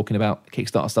tired of talking about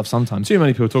Kickstarter stuff sometimes. Too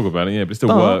many people talk about it, yeah, but it still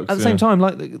But works. at the same time,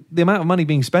 like the amount of money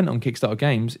being spent on Kickstarter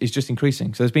games is just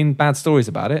increasing. So there's been bad stories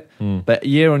about it, but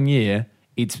year on year,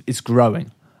 it's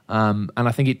growing. And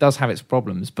I think it does have its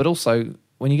problems. But also,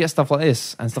 when you get stuff like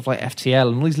this and stuff like FTL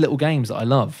and all these little games that I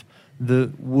love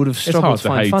that would have It's struggled hard to to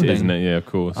find hate funding, it, isn't it? Yeah, of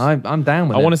course. I'm down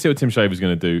with I it. want to see what Tim Schafer's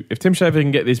going to do. If Tim Schafer can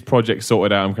get this project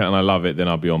sorted out and I love it, then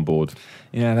I'll be on board.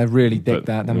 Yeah, they really dig But,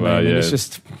 that. Don't well, they? I mean, yeah. it's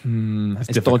just it's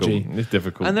difficult. dodgy. It's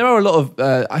difficult. And there are a lot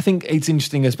of. I think it's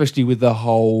interesting, especially with the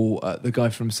whole the guy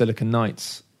from Silicon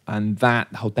Knights and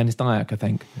that whole Dennis Dyack. I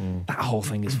think that whole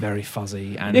thing is very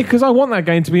fuzzy. And Yeah, because I want that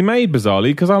game to be made, bizarrely,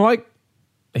 because I like...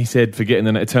 He said, forgetting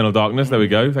the Eternal Darkness. There we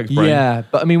go. Thanks, Brain. yeah,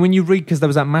 but I mean, when you read, because there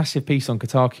was that massive piece on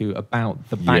Kotaku about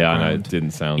the background. Yeah, I know. It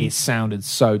didn't sound... It sounded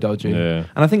so dodgy. Yeah.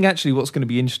 And I think actually what's going to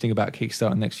be interesting about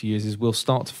Kickstarter in the next few years is we'll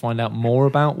start to find out more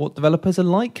about what developers are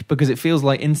like, because it feels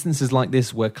like instances like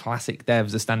this where classic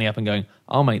devs are standing up and going,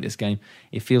 I'll make this game.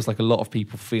 It feels like a lot of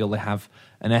people feel they have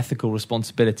an ethical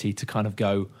responsibility to kind of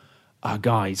go,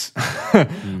 guys,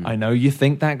 I know you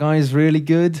think that guy is really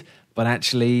good, but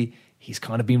actually... he's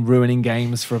kind of been ruining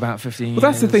games for about 15 years.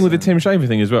 Well, that's the thing with the Tim Schafer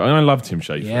thing as well. And I love Tim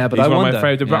Schafer. Yeah, but he's I one of wonder, my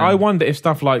favourite. But yeah. I wonder if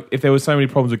stuff like, if there were so many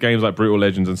problems with games like Brutal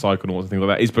Legends and Psychonauts and things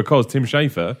like that, is because Tim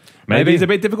Schafer maybe is a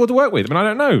bit difficult to work with. I mean, I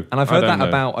don't know. And I've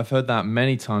heard that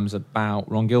many times about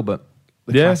Ron Gilbert,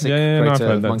 the classic no, I've creator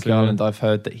heard of that Monkey too, Island. yeah. I've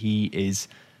heard that he is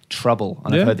trouble,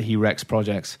 and Yeah. I've heard that he wrecks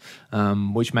projects,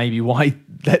 which may be why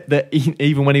that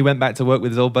even when he went back to work with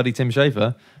his old buddy Tim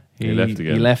Schafer, He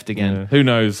left again. Yeah. Who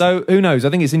knows? So who knows? I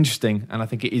think it's interesting, and I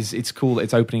think it's cool that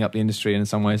it's opening up the industry in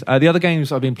some ways. The other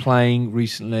games I've been playing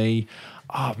recently,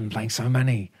 I've been playing so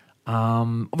many.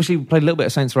 Obviously, we played a little bit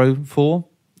of Saints Row 4.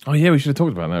 Oh yeah, we should have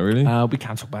talked about that. Really, We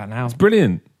can talk about it now.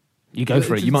 brilliant. You go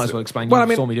for it. You might as well explain. Well, You I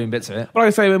mean- saw me doing bits of it. Well, like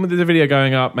I say, when there's a video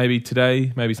going up, maybe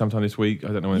today, maybe sometime this week. I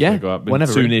don't know when it's Yeah, going to go up, but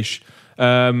whenever, soonish.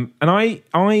 And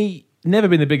I never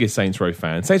been the biggest Saints Row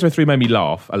fan. Saints Row 3 made me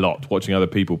laugh a lot watching other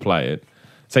people play it.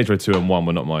 Saints Row 2 and 1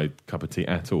 were not my cup of tea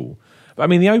at all. But I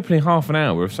mean, the opening half an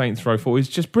hour of Saints Row 4 is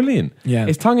just brilliant. Yeah.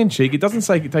 It's tongue-in-cheek. It doesn't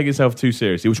take itself too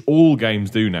seriously, which all games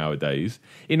do nowadays.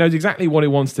 It knows exactly what it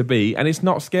wants to be, and it's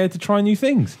not scared to try new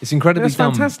things. It's incredibly That's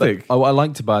dumb, fantastic. but what I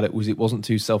liked about it was it wasn't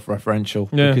too self-referential.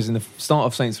 Yeah. Because in the start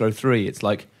of Saints Row 3, it's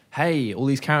like, hey, all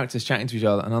these characters chatting to each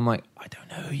other, and I'm like, I don't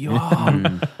know who you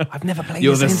are. I've never played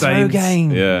You're a the Saints Row Saints.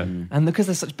 game. Yeah. And because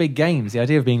they're such big games, the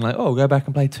idea of being like, oh, go back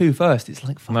and play 2 first, it's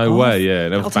like, fuck No off. way, yeah.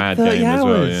 That was a That'll bad take 30 game as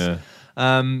well, hours. yeah.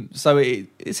 So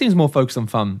it seems more focused on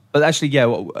fun. But actually, yeah,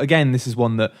 well, again, this is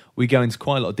one that we go into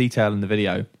quite a lot of detail in the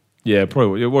video. Yeah,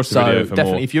 probably. Watch the So video for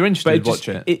definitely, more. if you're interested, watch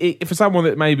just- it. For someone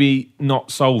that maybe not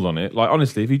sold on it, like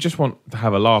honestly, if you just want to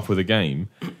have a laugh with a game,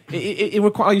 it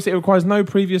requires no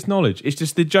previous knowledge. It's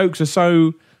just the jokes are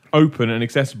so open and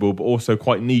accessible, but also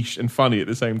quite niche and funny at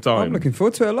the same time. I'm looking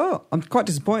forward to it a lot. I'm quite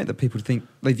disappointed that people think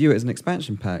they view it as an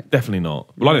expansion pack. Definitely not.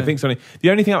 Well, I don't think so.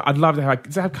 The only thing I'd love to have,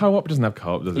 does it have co-op? It doesn't have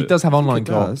co-op, does it? It does have online it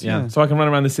co-op. does, Yeah. yeah. So I can run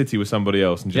around the city with somebody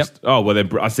else and just, oh, well then,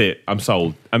 that's it. I'm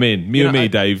sold. I'm in. You and me,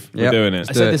 Dave. We're Yep. doing it.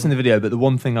 I said this in the video, but the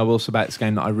one thing I will say about this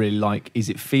game that I really like is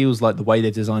it feels like the way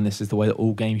they've designed this is the way that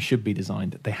all games should be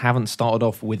designed. They haven't started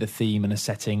off with a theme and a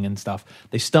setting and stuff.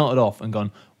 They started off and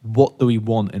gone, what do we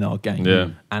want in our game? Yeah.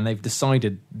 And they've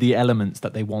decided the elements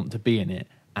that they want to be in it.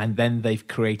 And then they've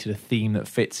created a theme that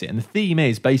fits it. And the theme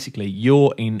is basically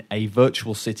you're in a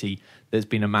virtual city that's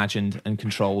been imagined and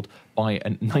controlled by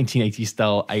a 1980s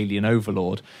style alien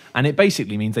overlord. And it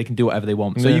basically means they can do whatever they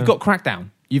want. So Yeah. you've got Crackdown.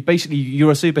 You're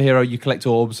a superhero, you collect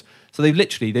orbs. So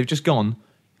they've just gone,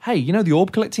 hey, you know the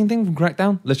orb collecting thing from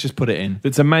Crackdown? Let's just put it in.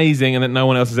 It's amazing and that no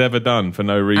one else has ever done for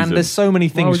no reason. And there's so many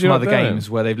Why things would you from not other do it? games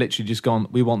where they've literally just gone,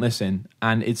 we want this in.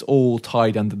 And it's all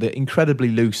tied under the incredibly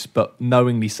loose but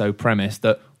knowingly so premise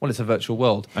that, well, it's a virtual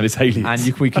world. And it's aliens.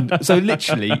 And we can. So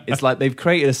literally, it's like they've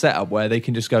created a setup where they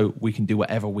can just go, we can do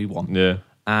whatever we want. Yeah.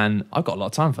 And I've got a lot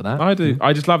of time for that. I do.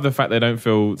 I just love the fact they don't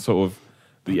feel sort of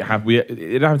that you have.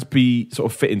 It don't have to be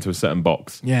sort of fit into a certain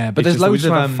box. Yeah, but It's there's just, we loads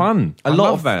just of have fun. A I lot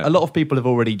love of that. A lot of people have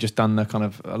already just done the kind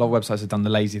of. A lot of websites have done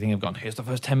the lazy thing. Have gone, here's the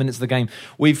first 10 minutes of the game.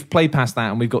 We've played past that,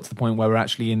 and we've got to the point where we're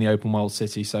actually in the open world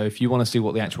city. So if you want to see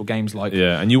what the actual game's like,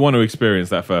 Yeah, and you want to experience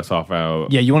that first half hour.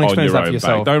 Yeah, you want to on experience your that for own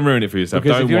yourself. back. Don't ruin it for yourself.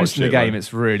 because Don't if you're watch interested in the it, game, like-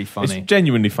 it's really funny. It's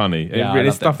genuinely funny. Yeah, I it's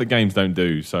loved stuff it. that games don't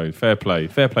do. So fair play,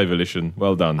 Volition.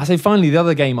 Well done. I say finally, the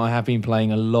other game I have been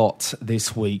playing a lot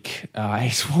this week.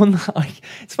 It's one that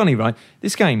it's funny, right?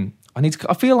 This game, I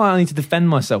feel like I need to defend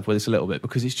myself with this a little bit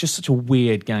because it's just such a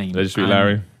weird game. Did you shoot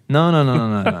Larry?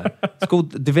 No. It's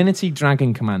called Divinity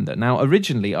Dragon Commander. Now,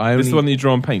 originally, This is the one that you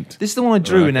draw on paint. This is the one I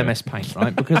drew in Okay. MS Paint,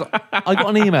 right? Because I got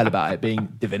an email about it being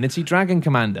Divinity Dragon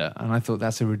Commander, and I thought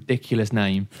that's a ridiculous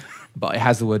name, but it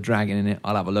has the word dragon in it.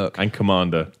 I'll have a look. And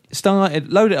Commander.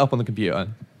 Loaded it up on the computer,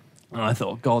 and I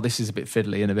thought, God, this is a bit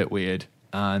fiddly and a bit weird.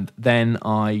 And then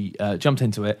I jumped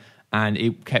into it, and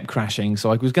it kept crashing.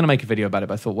 So I was going to make a video about it,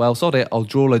 but I thought, well, sod it. I'll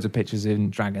draw loads of pictures in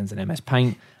dragons and MS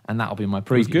Paint, and that'll be my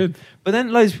preview. was good. But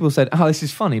then loads of people said, oh, this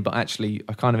is funny, but actually,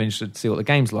 I'm kind of interested to see what the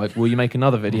game's like. Will you make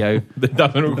another video? That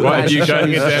doesn't require you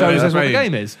going into shows us what the MS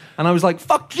game is. And I was like,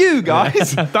 fuck you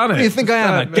guys. Done it. Do you think I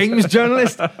am a games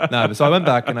journalist? No, but so I went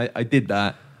back and I did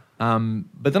that.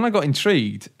 But then I got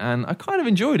intrigued and I kind of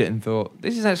enjoyed it and thought,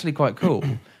 this is actually quite cool.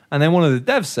 And then one of the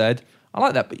devs said, I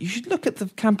like that, but you should look at the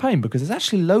campaign because there's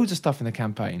actually loads of stuff in the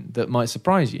campaign that might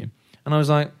surprise you. And I was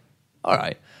like, all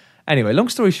right. Anyway, long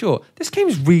story short, this game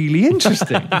is really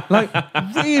interesting. Like,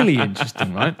 really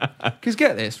interesting, right? Because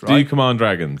get this, Do you right? command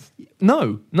dragons?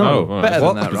 No, Oh, right. better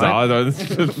What? than that, Bizarre. right?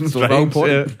 Strange.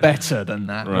 Yeah. Better than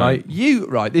that, Right.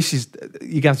 right? This is,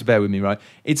 you have to bear with me, right?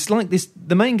 It's like this,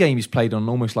 the main game is played on an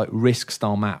almost like Risk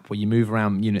style map where you move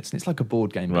around units, and it's like a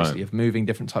board game, basically, Right. of moving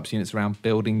different types of units around,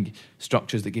 building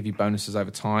structures that give you bonuses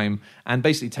over time, and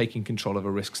basically taking control of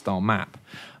a Risk style map.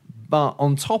 But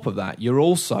on top of that, you're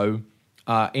also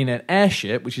in an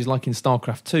airship, which is like in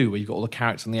StarCraft 2, where you've got all the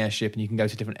characters on the airship and you can go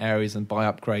to different areas and buy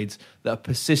upgrades that are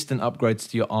persistent upgrades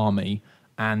to your army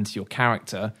and your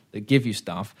character that give you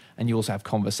stuff, and you also have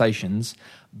conversations.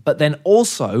 But then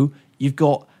also, you've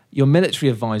got your military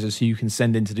advisors who you can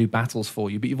send in to do battles for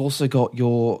you, but you've also got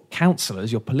your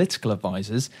counselors, your political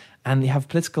advisors, and you have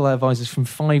political advisors from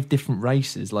 5 different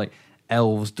races, like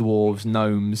elves, dwarves,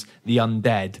 gnomes, the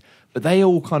undead. But they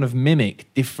all kind of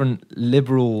mimic different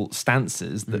liberal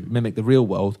stances that mimic the real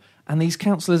world. And these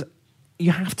councillors,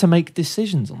 you have to make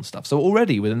decisions on stuff. So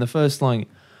already within the first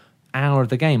hour of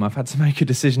the game, I've had to make a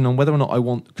decision on whether or not I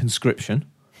want conscription.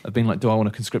 I've been like, do I want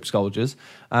to conscript soldiers?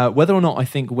 Whether or not I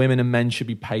think women and men should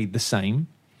be paid the same.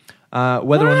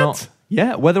 Whether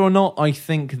or not I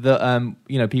think that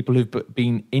people who've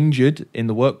been injured in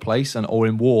the workplace or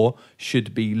in war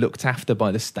should be looked after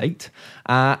by the state.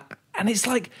 And it's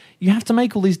like, you have to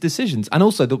make all these decisions. And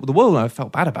also, the world I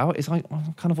felt bad about is I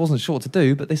kind of wasn't sure what to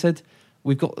do, but they said,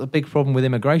 we've got a big problem with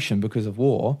immigration because of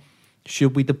war.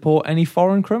 Should we deport any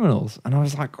foreign criminals? And I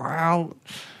was like, well,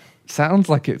 sounds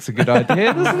like it's a good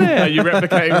idea, doesn't it? You're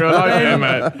replicating real life here,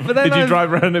 mate. But then Did you I-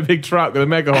 drive around in a big truck with a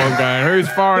megaphone going, who's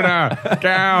foreigner? Get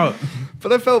out.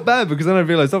 But I felt bad because then I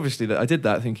realised, obviously, that I did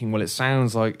that thinking, well, it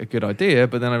sounds like a good idea.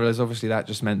 But then I realised, obviously, that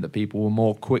just meant that people were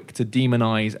more quick to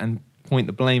demonise and point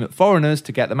the blame at foreigners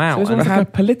to get them out. So it's And almost like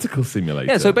a political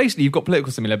simulator. yeah, so basically you've got political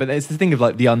simulator, but it's the thing of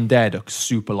like the undead are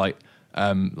super like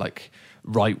like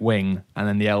right wing, and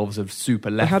then the elves are super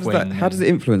left wing. How does it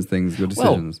influence things, your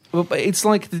decisions? Well, but it's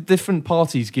like the different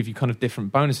parties give you kind of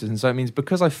different bonuses, and so it means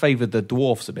because I favoured the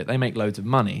dwarfs a bit, they make loads of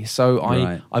money. So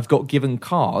I've got given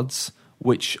cards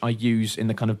which I use in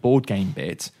the kind of board game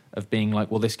bit of being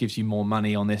like, well, this gives you more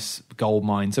money on this gold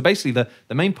mine. So basically,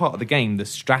 the main part of the game, the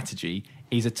strategy,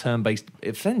 is a turn-based.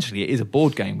 Essentially, it is a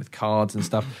board game with cards and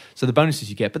stuff. So the bonuses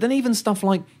you get, but then even stuff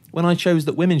like when I chose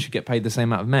that women should get paid the same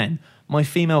amount of men, my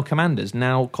female commanders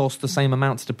now cost the same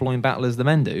amount to deploy in battle as the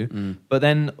men do. But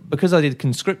then because I did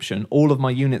conscription, all of my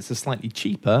units are slightly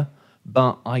cheaper,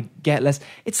 but I get less.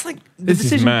 It's like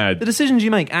This is mad. The decisions you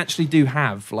make actually do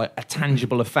have like a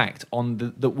tangible effect on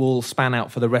that will span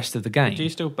out for the rest of the game. Do you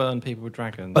still burn people with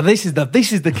dragons? But this is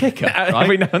the kicker. Right?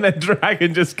 Every now and then,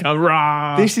 dragon just come.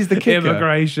 Rah, This is the kicker.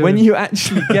 Immigration. When you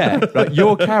actually get right,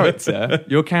 your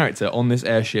character on this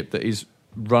airship that is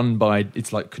run by,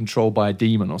 it's like controlled by a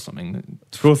demon or something.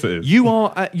 Of course it is. You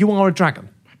are a dragon.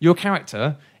 Your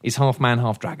character is half man,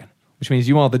 half dragon, which means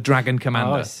you are the dragon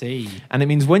commander. Oh, I see. And it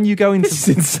means when you go into... This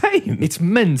is insane. It's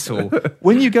mental.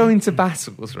 When you go into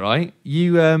battles, right,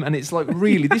 you and it's like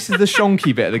really, this is the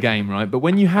shonky bit of the game, right? But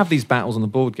when you have these battles on the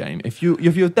board game, if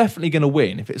you're definitely going to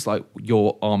win, if it's like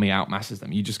your army outmasses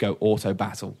them, you just go auto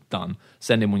battle, done.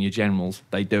 Send in one of your generals,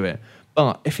 they do it.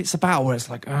 But if it's a battle where it's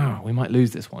like, we might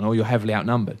lose this one, or you're heavily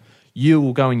outnumbered, you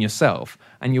will go in yourself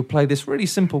and you'll play this really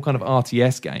simple kind of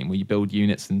RTS game where you build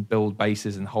units and build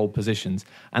bases and hold positions.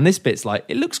 And this bit's like,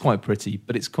 it looks quite pretty,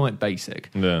 but it's quite basic.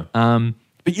 Yeah.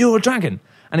 But you're a dragon.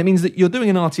 And it means that you're doing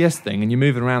an RTS thing and you're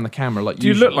moving around the camera like Do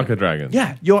you look like a dragon?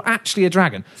 Yeah, you're actually a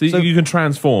dragon. So you can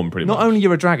transform pretty much. Not only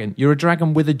you're a dragon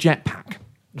with a jetpack.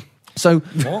 So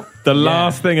What? The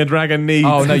last thing a dragon needs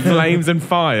is flames and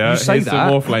fire. You say Here's that. some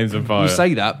more flames and fire. You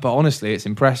say that, but honestly, it's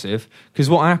impressive because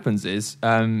what happens is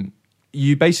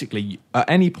you basically, at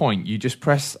any point, you just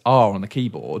press R on the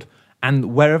keyboard,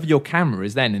 and wherever your camera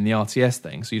is then in the RTS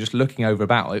thing, so you're just looking over a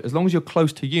battle, as long as you're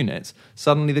close to units,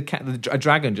 suddenly a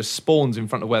dragon just spawns in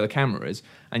front of where the camera is,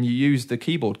 and you use the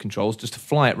keyboard controls just to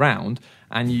fly it round,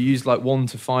 and you use like 1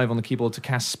 to 5 on the keyboard to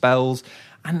cast spells,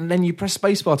 and then you press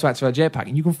spacebar to activate a jetpack,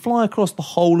 and you can fly across the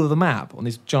whole of the map on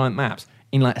these giant maps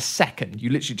in like a second. You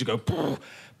literally just go...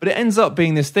 But it ends up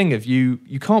being this thing of you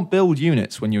can't build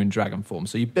units when you're in dragon form.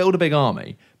 So you build a big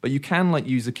army, but you can like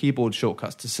use the keyboard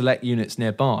shortcuts to select units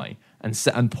nearby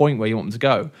and point where you want them to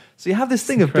go. So you have this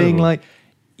thing of being like,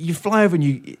 you fly over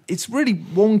and it's really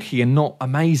wonky and not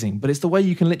amazing, but it's the way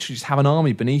you can literally just have an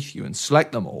army beneath you and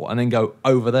select them all and then go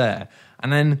over there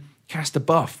and then cast a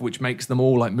buff which makes them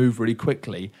all like move really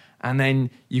quickly. And then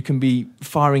you can be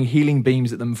firing healing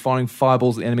beams at them, firing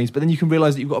fireballs at the enemies, but then you can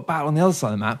realise that you've got a battle on the other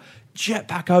side of the map,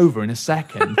 jetpack over in a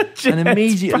second, and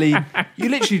immediately you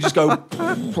literally just go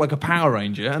like a Power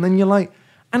Ranger, and then you're like,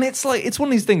 and it's like, it's one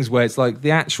of these things where it's like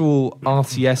the actual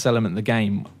RTS element of the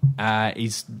game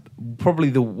is probably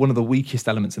one of the weakest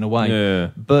elements in a way. Yeah.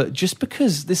 But just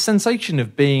because this sensation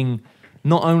of being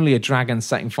not only a dragon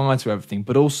setting fire to everything,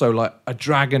 but also like a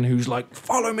dragon who's like,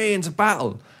 follow me into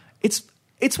battle.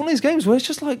 It's one of these games where it's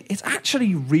just like, it's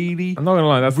actually really... I'm not going to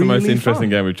lie, that's the most really interesting fun.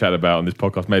 game we've chatted about on this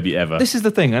podcast, maybe ever. This is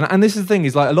the thing, and this is the thing,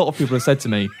 is like a lot of people have said to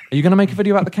me, are you going to make a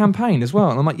video about the campaign as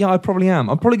well? And I'm like, yeah, I probably am.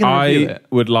 I'm probably going to review it.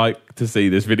 I would like to see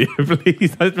this video,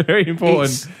 please. That's very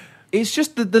important. It's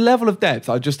just the level of depth.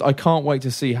 I can't wait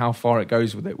to see how far it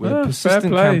goes with it. With a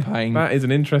persistent campaign. That is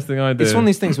an interesting idea. It's one of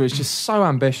these things where it's just so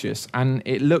ambitious, and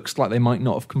it looks like they might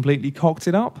not have completely cocked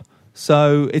it up.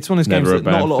 So it's one of those games that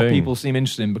not a lot of people seem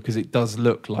interested in because it does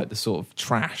look like the sort of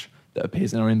trash that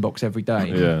appears in our inbox every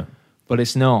day. Yeah. But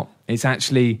it's not. It's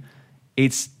actually,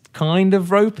 it's kind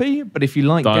of ropey, but if you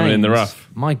like Diamond games... in the rough.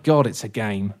 My God, it's a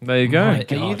game. There you go.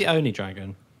 Are you the only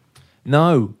dragon?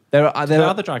 No. There are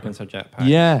other dragons have jetpacks.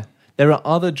 Yeah. There are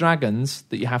other dragons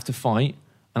that you have to fight,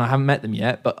 and I haven't met them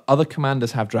yet, but other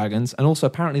commanders have dragons, and also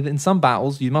apparently in some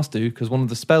battles you must do, because one of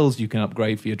the spells you can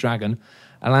upgrade for your dragon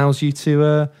allows you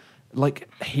to...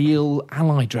 heal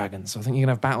ally dragons. So I think you're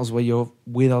going to have battles where you're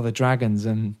with other dragons,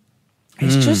 and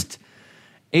it's just,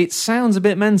 it sounds a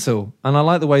bit mental. And I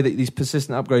like the way that these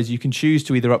persistent upgrades, you can choose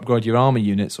to either upgrade your army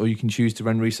units, or you can choose to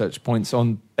run research points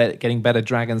on getting better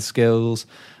dragon skills,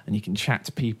 and you can chat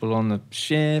to people on the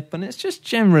ship, and it's just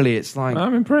generally, it's like,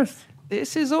 I'm impressed.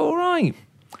 this is all right.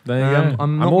 There you go.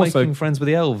 I'm not also making friends with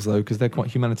the elves though, because they're quite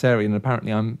humanitarian. And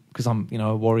apparently, I'm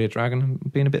a warrior dragon.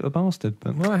 I'm being a bit of a bastard,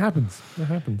 but Well, it happens. It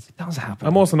happens. it does happen.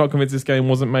 I'm also not convinced this game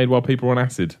wasn't made while people were on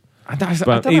acid. I don't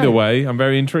But know. either way, I'm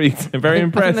very intrigued. I'm very I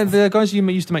impressed. think the guys who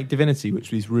used to make Divinity,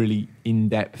 which was really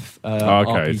in-depth Okay,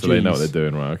 RPGs. so they know what they're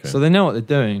doing, right? Okay. So they know what they're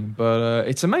doing, but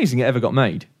it's amazing it ever got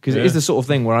made, because it Yeah. is the sort of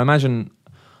thing where I imagine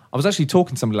I was actually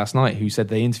talking to somebody last night who said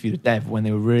they interviewed a dev when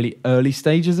they were really early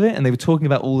stages of it, and they were talking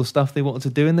about all the stuff they wanted to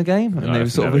do in the game, and No, they were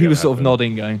it's sort of, never he was gonna sort of happen.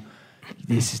 nodding, going,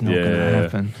 "This is not going to Yeah.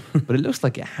 happen," but it looks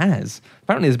like it has.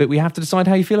 Apparently, there's a bit we have to decide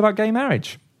how you feel about gay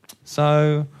marriage.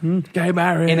 So, Gay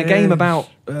marriage. in a game about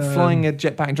flying a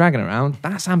jetpack dragon around,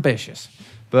 that's ambitious.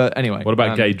 But anyway, What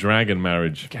about gay dragon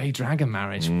marriage? Gay dragon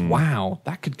marriage. Wow,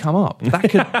 that could come up. That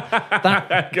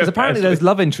could because apparently there's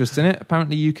love interest in it.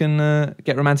 Apparently you can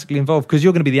get romantically involved because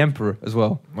you're going to be the emperor as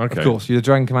well. Okay. Of course, you're the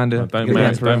dragon commander. Don't you're the marry,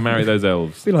 emperor. don't marry those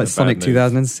elves. It'd be like They're Sonic bad news.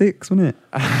 2006, wouldn't it?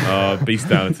 Oh,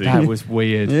 bestiality. That was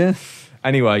weird. Yeah.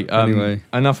 Anyway, Anyway.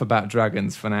 enough about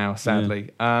dragons for now.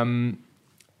 Sadly,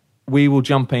 we will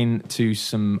jump into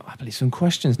some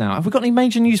questions now. Have we got any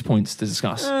major news points to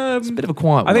discuss? It's a bit of a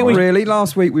quiet one. I think we- Really,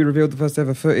 last week we revealed the first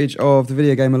ever footage of the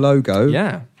video game logo.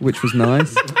 Yeah. Which was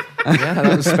nice. Yeah,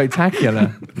 that was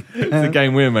spectacular. It's the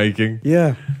game we're making.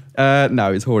 Yeah.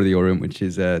 No, it's Horde of the Orient, which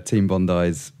is Team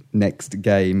Bondi's next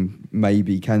game.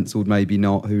 Maybe cancelled, maybe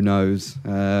not. Who knows?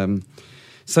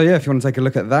 So yeah, if you want to take a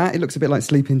look at that, it looks a bit like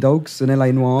Sleeping Dogs and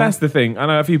LA Noire. That's the thing. I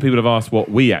know a few people have asked what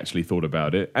we actually thought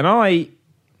about it, and I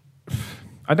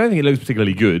don't think it looks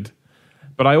particularly good,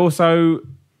 but I also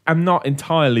am not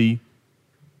entirely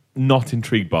not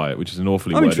intrigued by it, which is an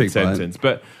awfully I'm worded intrigued by it. sentence.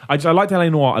 But I liked LA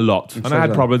Noire a lot, and So I had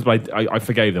did I. problems, but I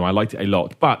forgave them. I liked it a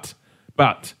lot, but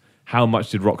how much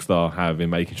did Rockstar have in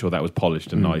making sure that was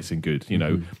polished and nice and good? You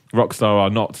know, Rockstar are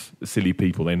not silly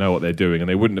people. They know what they're doing, and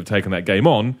they wouldn't have taken that game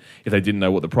on if they didn't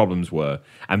know what the problems were.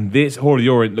 And this Horde of the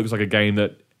Orient looks like a game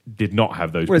that did not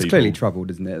have those Well, it's people. clearly troubled,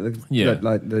 isn't it? Yeah.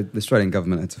 Like the Australian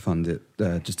government had to fund it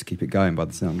just to keep it going, by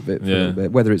the sound of it. For a Yeah. little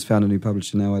bit. Whether it's found a new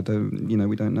publisher now, we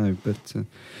don't know.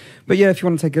 But yeah, if you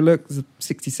want to take a look, there's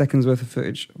 60 seconds worth of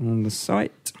footage on the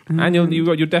site. And you'll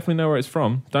definitely know where it's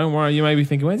from. Don't worry, you may be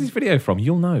thinking, where's this video from?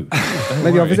 You'll know. Don't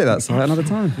Maybe I'll worry. visit that site another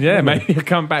time. Yeah, maybe I'll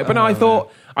come back. But no, I thought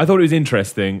it was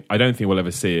interesting. I don't think we'll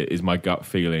ever see it, is my gut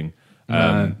feeling.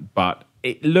 No. But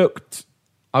it looked...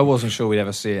 I wasn't sure we'd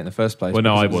ever see it in the first place. Well,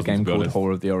 no, because I it was wasn't, a game to be called honest.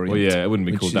 Horror of the Orient. Well, yeah, it wouldn't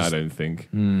be which called that, I is- don't think.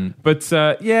 But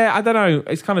But yeah, I don't know.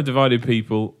 It's kind of divided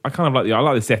people. I kind of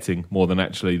like the setting more than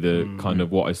actually the kind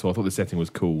of what I saw. I thought the setting was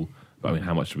cool. But I mean,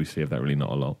 how much did we see of that? Really not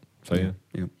a lot. So yeah.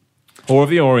 Yeah. Horror of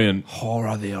the Orient. Horror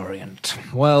of the Orient.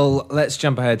 Well, let's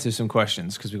jump ahead to some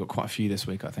questions because we've got quite a few this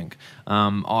week, I think.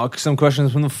 Some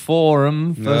questions from the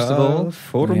forum, first of all.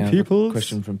 Forum We have a peoples.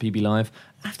 question from PB Live.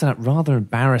 After that rather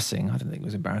embarrassing, I don't think it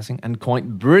was embarrassing, and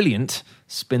quite brilliant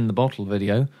spin the bottle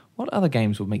video, what other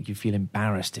games would make you feel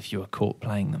embarrassed if you were caught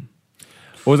playing them?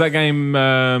 What was that game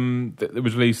that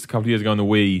was released a couple of years ago on the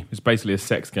Wii? It's basically a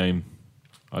sex game.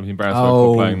 I was embarrassed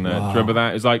about playing that. wow. Do you remember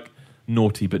that? It was like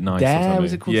Naughty but Nice Dare, or something.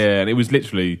 was it called? Yeah, and it was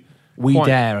literally... We quite-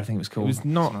 Dare, I think it was called. It was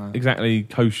not exactly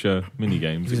kosher mini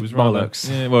games. It It was was rather, bollocks.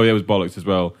 Yeah, well, yeah, it was bollocks as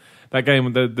well. That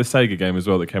game, the Sega game as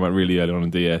well, that came out really early on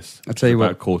DS. I'll tell you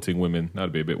about what. courting women.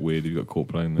 That'd be a bit weird if you got caught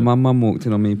playing that. My mum walked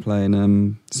in on me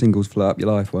playing Singles Float Up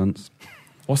Your Life once.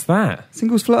 What's that?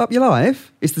 Singles Float Up Your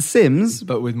Life? It's The Sims,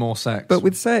 But with more sex. but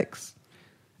with sex.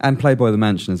 And Playboy the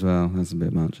Mansion as well. That's a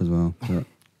bit much as well. But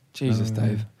Jesus,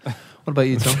 Dave. What about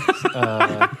you, Tom?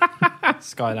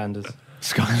 Skylanders.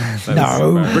 Skylanders. That was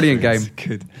embarrassing. brilliant game.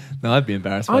 Good. No, I'd be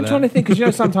embarrassed by I'm that. trying to think,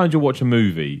 because sometimes you'll watch a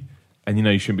movie and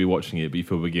you shouldn't be watching it, but you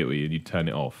feel a bit guilty and you turn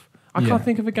it off. I Yeah. can't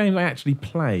think of a game I actually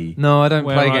play. No, I don't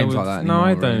where play I games would- like that No, anymore. I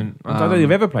really. don't. I don't think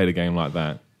I've ever played a game like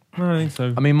that. No, I don't think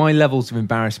so. I mean, my levels of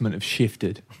embarrassment have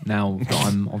shifted now that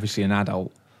I'm obviously an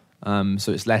adult.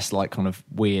 So it's less like kind of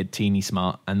weird, teeny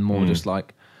smart, and more just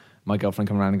like my girlfriend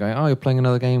coming around and going, "Oh, you're playing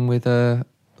another game with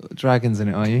dragons in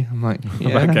it, are you?" I'm like, "Yeah."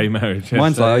 About gay marriage. Yeah.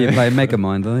 mine's like, oh, you play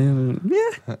Megamind, are you?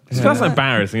 Yeah. So that's not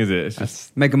embarrassing, is it? It's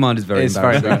just Megamind is very It's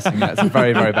very embarrassing. embarrassing. Yeah, it's a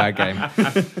very, very bad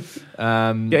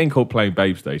game. getting caught playing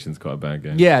Babe Station's quite a bad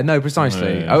game. Yeah, no,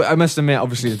 precisely. Yeah. I must admit,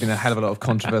 obviously, there's been a hell of a lot of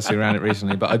controversy around it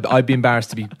recently, but I'd be embarrassed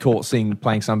to be caught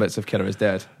playing some bits of Killer is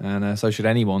Dead, and so should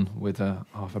anyone with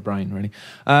half a brain, really.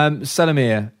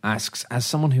 Selamir asks, as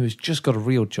someone who has just got a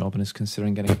real job and is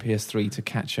considering getting a PS3 to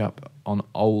catch up on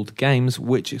old games,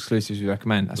 which exclusives do you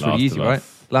recommend? That's Last really of easy, Us. right?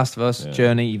 Last of Us, Yeah.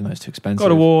 Journey, even though it's too expensive.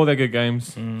 God of War, they're good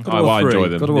games. God of War I 3. enjoy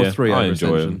them. God of War Yeah, 3 I over enjoy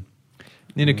Ascension. them.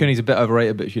 Nino Kuni's a bit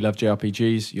overrated, but if you love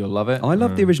JRPGs, you'll love it. I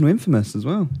love the original Infamous as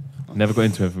well. Never got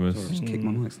into Infamous. Just kick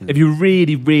my mic. If you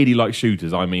really, really like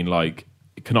shooters, I mean, like,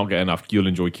 cannot get enough, you'll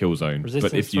enjoy Killzone. But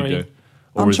Resistance if you 3. do,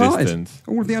 or Uncharted. Resistance.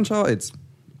 All of the Uncharted's.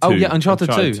 Oh, 2. yeah,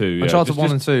 Uncharted 2. yeah. Uncharted Just-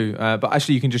 1 and 2. But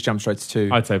actually, you can just jump straight to 2.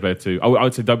 I'd say play 2. I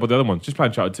would say don't bother the other ones. Just play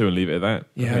Uncharted 2 and leave it at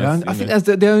that. I think that's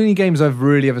the only games I've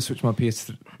really ever switched my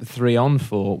PS3 on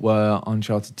for were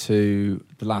Uncharted 2,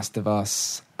 The Last of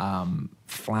Us,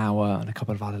 Flower and a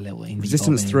couple of other little indie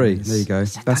Resistance bobbins. 3. There you go.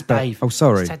 Said That's that, better. Dave. Oh,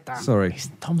 sorry. Said that. Sorry.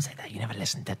 Tom said that. You never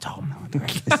listened to Tom.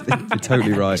 You're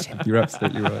totally right. You're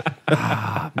absolutely right.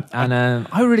 And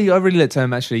I really liked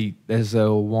actually. There's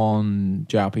one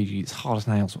JRPG. It's hard as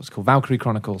nails. What's it called? Valkyrie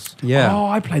Chronicles. Yeah. Oh,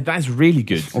 I played that. It's really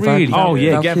good. Or really Oh,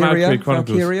 yeah, get Valkyrie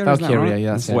Chronicles. Valkyria, isn't that Valkyria, right?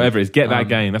 yeah, that's it. Whatever it is, get that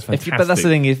game. That's fantastic. But that's the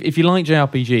thing. If you like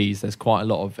JRPGs, there's quite a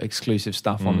lot of exclusive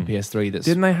stuff on the PS3. That's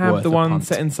Didn't they have worth the a one punt.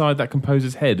 set inside that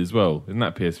composer's head as well? Isn't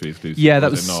that PS3 exclusive? Yeah, that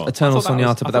Or was it not? Eternal I thought that was-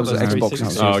 Sonata, but that was I an thought that Xbox was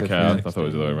exclusive. Oh, okay. yeah. I thought it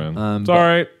was the other way around. But-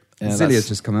 Sorry. Yeah, Zillia's that's-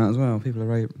 just come out as well. People are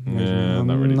right. Yeah,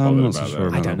 not really I'm bothered not so about sure that.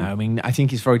 about I don't know. I mean, I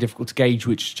think it's very difficult to gauge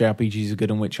which JRPGs are good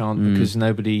and which aren't because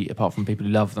nobody, apart from people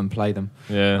who love them, play them.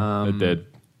 Yeah, they're dead.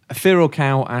 Feral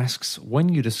Cow asks, when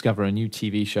you discover a new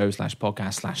TV show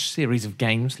 /podcast/ series of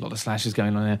games, a lot of slashes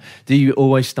going on there, do you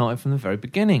always start it from the very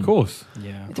beginning? Of course.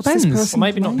 Yeah. It depends. person- Well,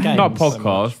 maybe not games. Not so much,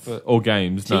 podcasts but or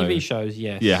games, no. TV shows,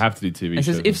 yes. Yeah, have to do TV It shows.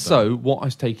 says, and if stuff. so, what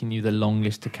has taken you the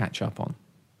longest to catch up on?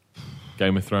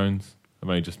 Game of Thrones. I've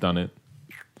only just done it.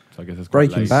 So I guess it's quite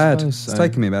Breaking late. Bad. So. It's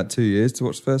taken me about 2 years to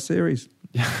watch the first series.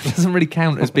 It doesn't really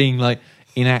count as being like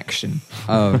in action.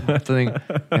 Oh. I don't think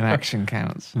in action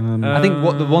counts. I think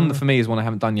the one for me is one I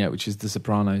haven't done yet, which is The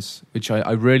Sopranos, which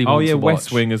I really want to watch.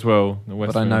 West Wing as well. The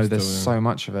West But I Wing know is there's still, so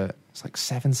much of it. It's like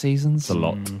 7 seasons. It's a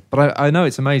lot. But I know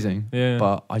it's amazing. Yeah.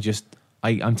 But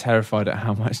I'm terrified at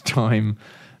how much time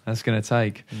that's going to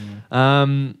take.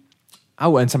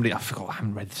 Oh, and somebody, I forgot, I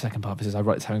haven't read the second part. It says, I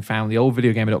wrote having found the old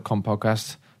videogamer.com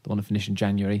podcast, the one I finished in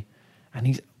January. And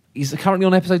he's currently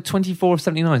on episode 24 of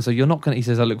 79. So you're not going to, he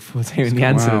says, I look forward to hearing the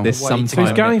answer Wow. to this Way to sometime. So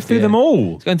he's going next through year. them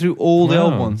all. He's going through all the Wow.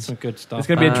 old ones. Some good stuff. It's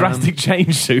going to be a drastic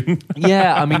change soon.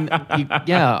 Yeah, I mean,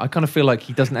 I kind of feel like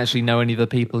he doesn't actually know any of the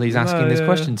people he's asking this yeah.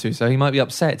 question to. So he might be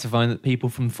upset to find that people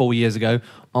from 4 years ago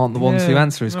aren't the ones who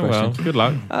answer his question. Well, good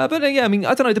luck. But yeah, I mean,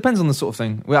 I don't know. It depends on the sort of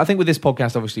thing. Well, I think with this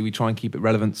podcast, obviously, we try and keep it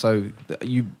relevant. So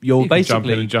you're You can jump in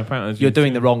basically and jump out as you're you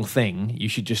doing see. the wrong thing. You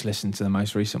should just listen to the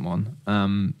most recent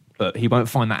one. But he won't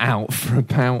find that out for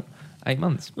about 8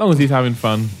 months. As long as he's having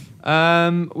fun.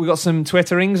 We got some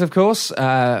Twitterings, of course.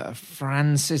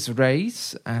 Francis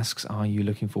Reyes asks, "Are you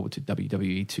looking forward to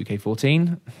WWE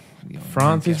 2K14?"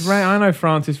 Francis Reyes. I know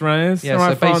Francis Reyes. Yeah, All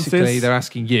right, so basically Francis. they're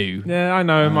asking you. Yeah, I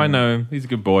know him. I know him. He's a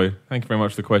good boy. Thank you very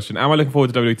much for the question. Am I looking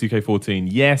forward to WWE 2K14?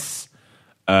 Yes.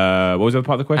 What was the other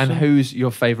part of the question? And who's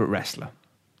your favourite wrestler?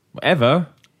 Ever?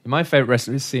 My favourite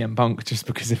wrestler is CM Punk, just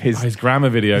because of his.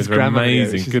 Grammar videos His are grammar videos,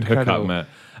 amazing. which is Good hookup, incredible. Matt.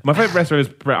 My favourite wrestler is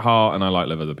Bret Hart, and I like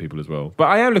other people as well. But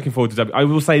I am looking forward to WWE. I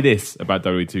will say this about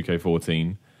WWE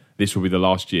 2K14. This will be the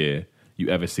last year you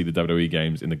ever see the WWE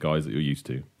games in the guise that you're used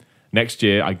to. Next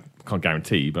year, I can't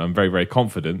guarantee, but I'm very, very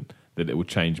confident that it will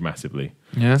change massively.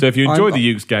 Yeah. So if you enjoy I'm-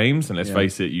 the Ukes games, and let's Yeah.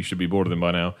 face it, you should be bored of them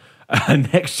by now,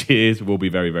 next year's will be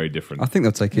very, very different. I think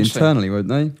they'll take it Interesting. internally, won't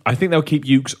they? I think they'll keep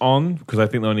Ukes on because I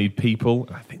think they'll need people.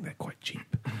 I think they're quite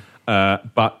cheap.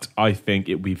 But I think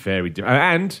it'll be very different.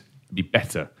 And it'll be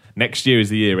better. Next year is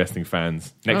the year, wrestling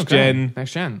fans. Next gen,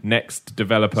 Next gen. next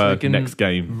developer, So they can next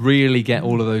game. Really get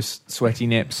all of those sweaty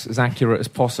nips as accurate as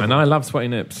possible. And I love sweaty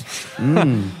nips.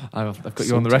 I've got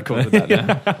you on the record with that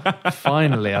now.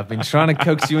 Finally, I've been trying to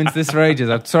coax you into this for ages.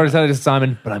 I'm sorry to tell you this,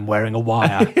 Simon, but I'm wearing a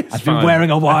wire. I've been fine.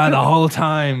 wearing a wire the whole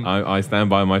time. I stand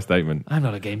by my statement. I'm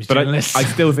not a games But I journalist.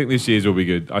 still think this year's will be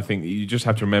good. I think you just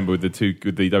have to remember with the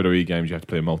WWE games, you have to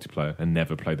play a multiplayer and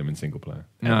never play them in single player.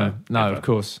 no, Ever. of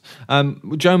course.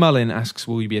 Joe Mullin asks,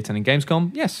 will you be attending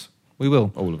Gamescom? Yes, we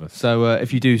will. All of us. So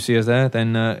if you do see us there,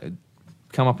 then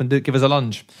come up and give us a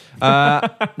lunge.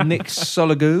 Nick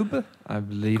Sologoob, I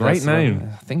believe. Great that's the way- name.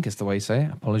 I think it's the way you say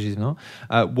it. Apologies if not.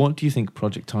 What do you think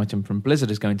Project Titan from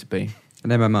Blizzard is going to be? An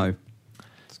MMO.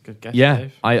 It's a good guess, Yeah,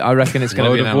 Dave. I reckon it's going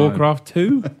to World be of an MMO. Warcraft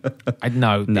 2?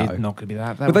 No, No. it's not going to be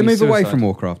that. That Would would they be move away suicide. from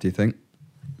Warcraft, do you think?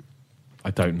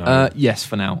 I don't know. Yes,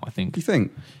 for now, I think. Do you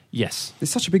think? Yes.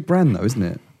 It's such a big brand, though, isn't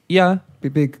it? Yeah,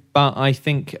 Big, but I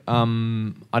think,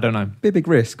 I don't know. big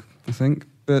risk, I think.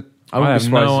 But I wouldn't have be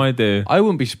surprised. no idea. I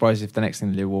wouldn't be surprised if the next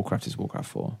thing they do Warcraft is Warcraft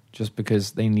 4, just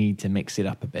because they need to mix it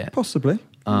up a bit. possibly.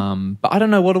 But I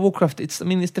don't know what a Warcraft. It's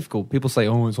difficult. People say,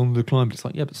 "Oh, it's on the decline," but it's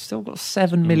like, yeah, but it's still got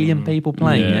 7 million people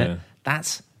playing yeah. it.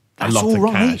 That's A lot all of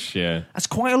right. cash, yeah. That's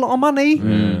quite a lot of money.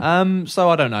 So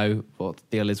I don't know what the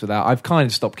deal is with that. I've kind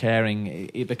of stopped caring.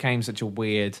 It became such a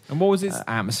weird And what was its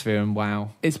atmosphere, and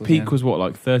wow, its towards the peak end. was what,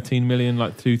 like 13 million,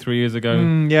 like 2-3 years ago?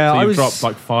 yeah, so I you was dropped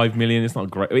like 5 million. It's not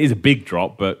great. It is a big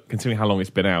drop, but considering how long it's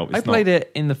been out, it's I played not,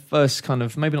 it in the first kind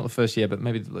of, maybe not the first year, but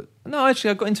maybe no.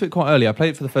 Actually, I got into it quite early. I played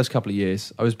it for the first couple of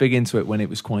years. I was big into it when it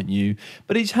was quite new.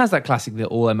 But it has that classic that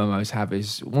all MMOs have: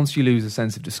 is once you lose a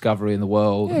sense of discovery in the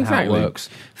world Yeah, and exactly. how it works.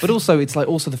 But also it's like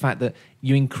also the fact that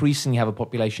you increasingly have a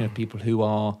population of people who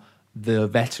are the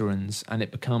veterans, and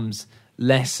it becomes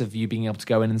less of you being able to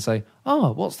go in and say,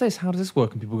 "Oh, what's this? How does this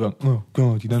work?" And people go, "Oh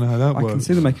God, you don't know how that I works." can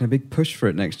see them making a big push for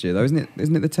it next year, though, isn't it?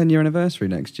 Isn't it the 10-year anniversary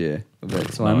next year of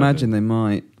it? So I No imagine they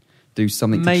might do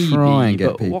something Maybe, to try and get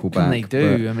but people what back. can they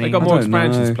do? but- I mean, They got I more don't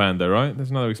expansions know. planned, though, right?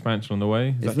 There's another expansion on the way.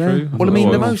 Is Is that there? true? Well, I mean,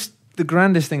 Well, the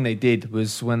grandest thing they did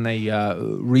was when they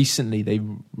recently they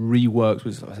reworked.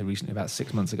 I say recently, about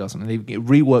 6 months ago or something. They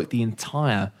reworked the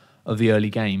entire of the early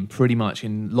game, pretty much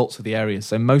in lots of the areas.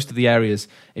 So most of the areas,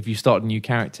 if you start a new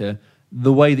character,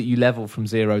 the way that you level from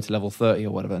 0 to level 30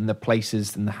 or whatever, and the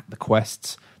places and the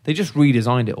quests, they just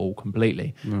redesigned it all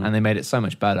completely, and they made it so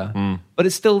much better. But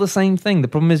it's still the same thing. The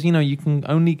problem is, you can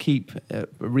only keep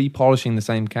repolishing the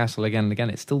same castle again and again.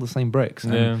 It's still the same bricks.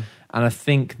 And I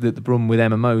think that the problem with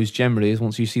MMOs generally is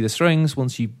once you see the strings,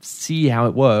 once you see how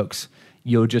it works,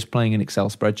 you're just playing an Excel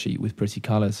spreadsheet with pretty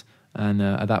colours. And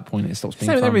at that point, it stops being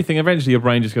Same with fun. everything. Eventually, your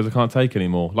brain just goes, I can't take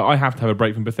anymore. Like, I have to have a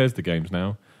break from Bethesda games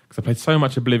now. Because I played so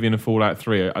much Oblivion and Fallout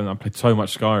 3, and I played so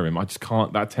much Skyrim. I just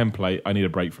can't. That template, I need a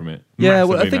break from it. Yeah,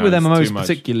 well, I Massively think with now. It's MMOs too much.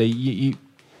 particularly,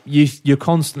 you're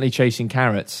constantly chasing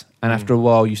carrots, and after a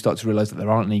while, you start to realise that there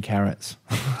aren't any carrots.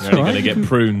 You're only going to get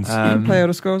prunes. You can play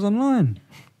Elder Scrolls Online.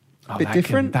 Bit that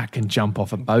different. That can jump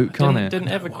off a boat, can't it? Didn't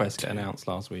EverQuest get announced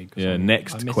last week? Yeah,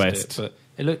 Next I missed Quest. It,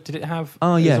 but did it have?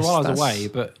 Oh, it yes, was a while I was that's- away,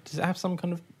 but does it have some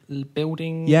kind of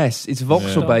building? Yes, it's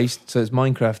voxel Yeah. based, so it's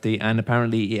Minecrafty, and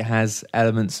apparently it has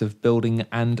elements of building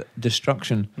and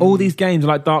destruction. All these games are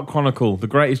like Dark Chronicle, the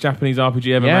greatest Japanese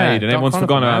RPG ever Yeah, made, and Dark everyone's Chronicle,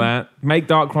 forgotten about man. that. Make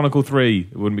Dark Chronicle 3.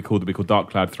 It wouldn't be called, it'd be called Dark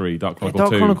Cloud 3, Dark Chronicle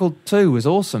Dark 2. Chronicle 2 was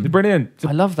awesome. Brilliant. It's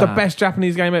I love The that. best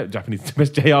Japanese game, the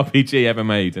best JRPG ever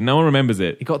made, and no one remembers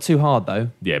it. It got too hard though,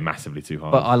 Yeah, massively too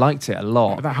hard. but I liked it a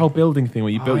lot. But that whole building thing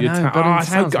where you built I your know, town. building Oh, it's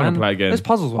so towns, good to man. play again. Those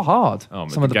puzzles were hard. Oh,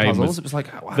 but Some of the the game puzzles, was- it was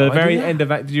like, wow, The I very did that? end of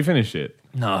that, did you finish it?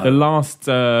 No. The last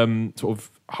sort of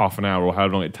half an hour or how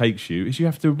long it takes you is you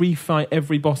have to refight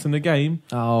every boss in the game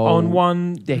on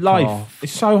one dick life. off.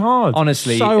 It's so hard.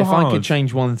 Honestly, so if I hard. could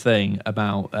change one thing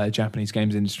about Japanese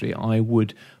games industry, I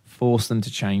would force them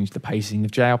to change the pacing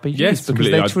of JRPGs. Yes, because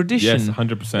completely. their tradition, Yes,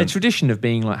 100%. their tradition of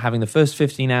being like having the first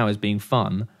 15 hours being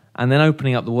fun and then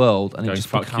opening up the world and Going, it just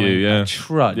fuck becoming you, yeah. a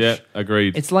trudge. Yeah,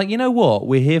 agreed. It's like, you know what?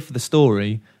 We're here for the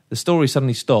story. The story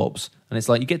suddenly stops, and it's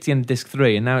like you get to the end of disc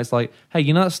 3, and now it's like, hey,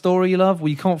 you know that story you love? Well,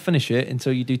 you can't finish it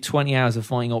until you do 20 hours of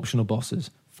fighting optional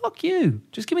bosses. Fuck you.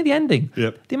 Just give me the ending.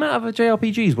 Yep. The amount of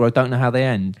JRPGs where I don't know how they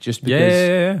end just because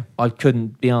yeah. I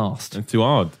couldn't be asked. It's too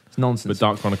hard. It's nonsense. But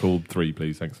Dark Chronicle 3,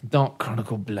 please, thanks. Dark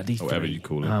Chronicle bloody 3. Or whatever you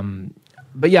call it.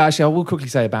 But yeah, actually, I will quickly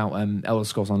say about Elder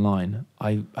Scrolls Online.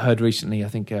 I heard recently, I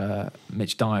think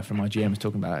Mitch Dyer from IGN was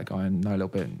talking about that guy, and know a little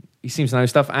bit. He seems to know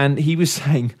stuff, and he was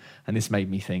saying, and this made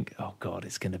me think, oh God,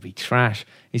 it's going to be trash.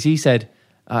 Is he said,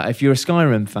 if you're a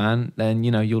Skyrim fan, then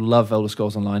you'll love Elder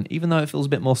Scrolls Online, even though it feels a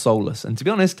bit more soulless. And to be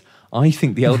honest, I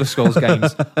think the Elder Scrolls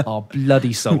games are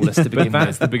bloody soulless to But begin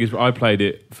that's with. the biggest. I played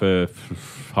it for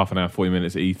half an hour, 40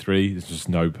 minutes at E3. There's just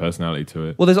no personality to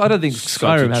it. Well, I don't think Such a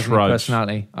Skyrim has any trudge.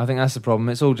 personality. I think that's the problem.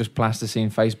 It's all just plasticine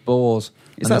face bores.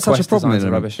 Is and that the such a quest problem designs in,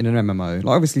 are rubbish. in an MMO?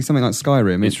 Like obviously something like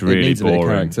Skyrim, It's it really needs a bit of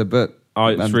boring. character, but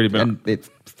It's really bad. and it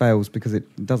fails because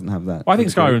it doesn't have that. Well, I think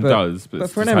Skyrim But- does, but, but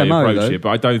it's for an just how you MMO approach though, it. But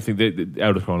I don't think that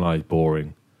Elder Scrolls Online is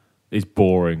boring. It's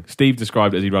boring. Steve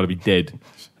described it as he'd rather be dead,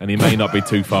 and he may not be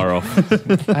too far off.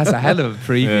 That's a hell of a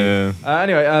preview. Yeah.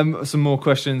 Anyway, some more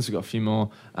questions. We've got a few more.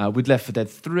 With Left 4 Dead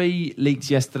 3 leaked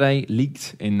yesterday.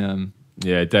 Leaked in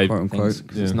Yeah, Dave. quote unquote. things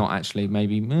because it's Yeah. not actually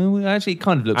maybe. Actually, it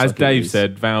kind of looks As like Dave it is.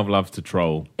 said, Valve loves to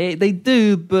troll. They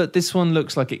do, but this one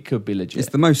looks like it could be legit. It's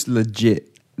the most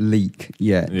legit leak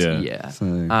yet. Yeah. Yeah. So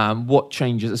What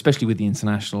changes, especially with the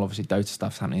international, obviously Dota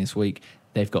stuff's happening this week.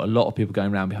 They've got a lot of people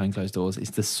going around behind closed doors. It's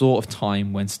the sort of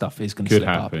time when stuff is going to Could slip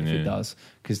up happen, if yeah. it does.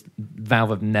 Because Valve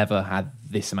have never had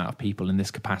this amount of people in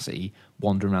this capacity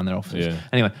wandering around their offices. Yeah.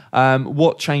 Anyway,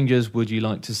 what changes would you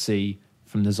like to see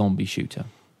from the zombie shooter?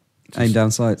 aim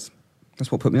down sights.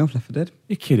 That's what put me off Left 4 Dead.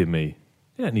 You're kidding me.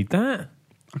 You don't need that.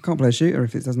 I can't play a shooter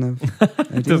if it doesn't have.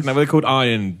 It doesn't have. They're called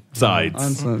iron sides.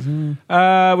 Iron sights,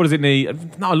 yeah. What does it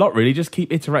need? Not a lot, really. Just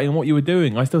keep iterating on what you were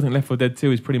doing. I still think Left 4 Dead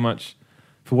 2 is pretty much,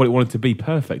 for what it wanted to be,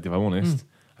 perfect, if I'm honest.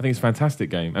 I think it's a fantastic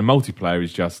game. And multiplayer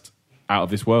is just out of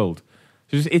this world.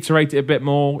 So just iterate it a bit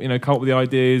more, come up with the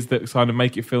ideas that kind of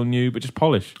make it feel new, but just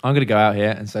polish. I'm going to go out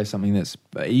here and say something that's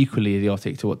equally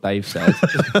idiotic to what Dave said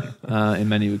in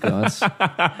many regards.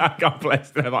 God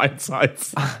bless them, iron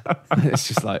sides. It's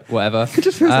just like, whatever. It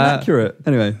just feels inaccurate.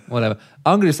 Anyway, Whatever.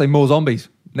 I'm going to say more zombies.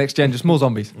 Next gen, just more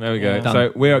zombies. There we go. Yeah.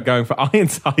 So we are going for iron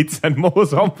sights and more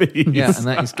zombies. Yeah, and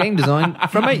that is game design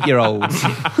from 8-year-olds.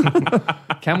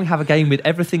 Can we have a game with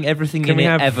everything Can in we it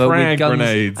have ever frag with guns,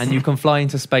 grenades? and you can fly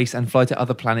into space and fly to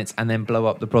other planets and then blow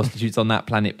up the prostitutes on that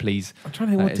planet, please? I'm trying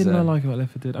to think, what That is, didn't I like about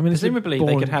Left 4 Dead? I mean, it's Presumably,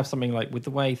 boring. they could have something like, with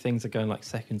the way things are going, like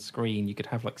second screen, you could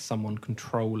have like someone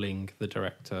controlling the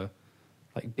director,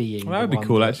 like being. Well, that would the be one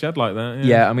cool, that- actually. I'd like that.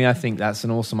 Yeah, I mean, I think that's an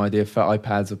awesome idea for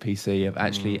iPads or PC of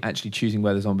actually choosing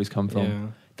where the zombies come from. Yeah.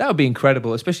 That would be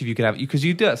incredible, especially if you could have, because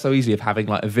you do that so easily of having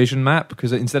like a vision map,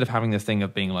 because instead of having this thing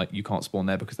of being like you can't spawn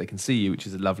there because they can see you, which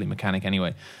is a lovely mechanic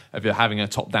anyway, if you're having a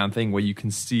top-down thing where you can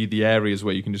see the areas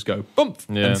where you can just go bump,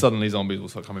 Yeah. and suddenly zombies will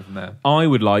start coming from there. I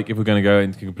would like, if we're going to go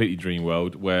into a completely dream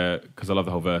world, where, because I love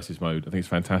the whole versus mode, I think it's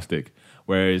fantastic,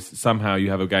 whereas somehow you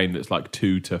have a game that's like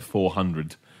 2 to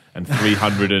 400 and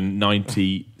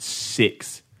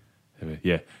 396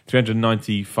 yeah,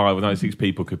 395 or 96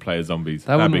 people could play as zombies.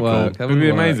 That That'd wouldn't be cool. work. That It would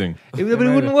be wouldn't work. amazing. It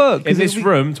wouldn't work. In 'cause this it'd be-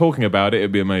 room, talking about it,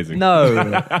 it'd be amazing. No.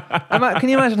 Can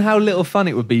you imagine how little fun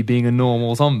it would be being a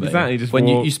normal zombie? Exactly, just when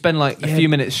walk- you spend like a few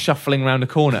minutes shuffling around a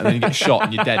corner and then you get shot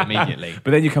and you're dead immediately.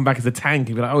 But then you come back as a tank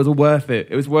and be like, oh, it was worth it.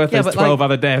 It was worth those but 12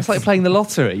 other deaths. It's like playing the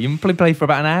lottery. You probably play for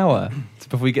about an hour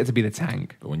before you get to be the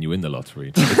tank. But when you win the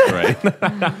lottery, it's great.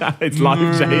 It's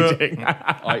life-changing.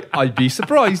 I'd be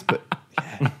surprised, but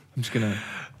yeah, I'm just going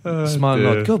to smile and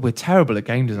dear. nod. God, we're terrible at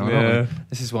game design, aren't Yeah. we?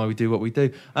 This is why we do what we do.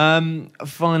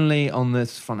 Finally, on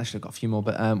this front, actually, I've got a few more,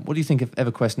 but what do you think of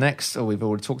EverQuest Next? Oh, we've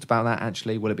already talked about that,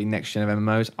 actually. Will it be next gen of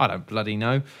MMOs? I don't bloody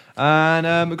know.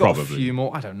 And we've got Probably. a few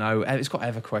more. I don't know. It's got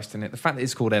EverQuest in it. The fact that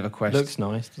it's called EverQuest. Looks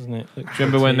nice, doesn't it? Looks Do you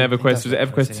remember when It EverQuest, does was it look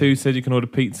EverQuest pretty. 2 said you can order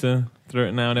pizza through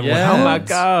it now? And everyone, Yes. oh my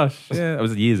gosh. Yeah, that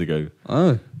was years ago.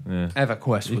 Oh, Yeah.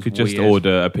 EverQuest You was could just weird.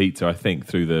 order a pizza, I think,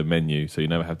 through the menu, so you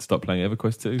never have to stop playing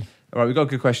EverQuest 2. All right, we've got a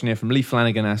good question here from Lee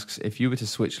Flanagan. Asks, if you were to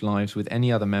switch lives with any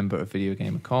other member of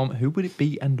Videogamer.com, who would it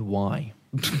be and why?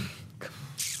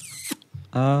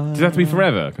 Does it have to be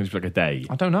forever? Can it just be like a day?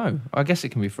 I don't know. I guess it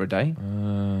can be for a day. I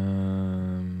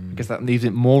Um, guess that leaves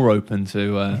it more open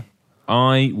to...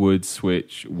 I would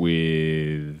switch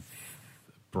with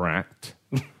Brat,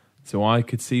 so I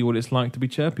could see what it's like to be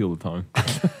chirpy all the time.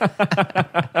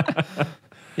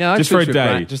 Yeah, I'd Just for switch a with day.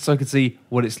 Brad, just so I could see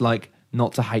what it's like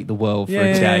not to hate the world for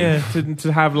a day.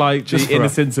 To have like Just the for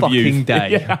innocence a of fucking youth.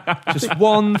 day. Just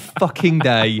one fucking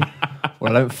day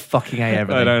where I don't fucking hate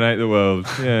everything. I don't hate the world.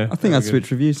 Yeah, I think I'd switch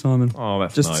with you, Simon. Oh,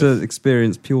 that's Just nice. to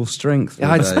experience pure strength. for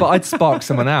Yeah, a day. Oh, I'd spark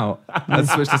someone out. I'd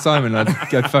switch to Simon and I'd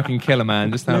go fucking kill a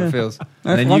man, just how Yeah. it feels. I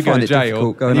And then you go find to it jail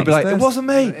difficult going and you'd be like, it upstairs. wasn't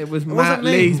me. It was It Matt wasn't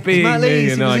me. Lees It was being Matt me,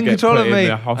 Lees. and He I was in get control put of in me.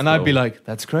 the And I'd be hospital. like,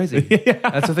 that's crazy.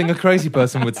 That's the thing a crazy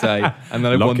person would say. And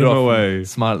then I'd Lock wander him off away. and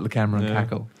smile at the camera and Yeah.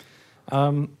 cackle.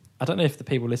 I don't know if the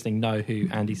people listening know who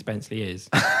Andy Spenceley is,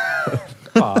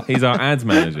 but He's our ads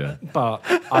manager.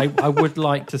 I would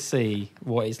like to see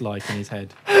what it's like in his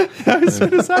head. I was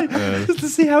going to say, just to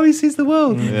see how he sees the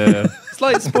world. Yeah.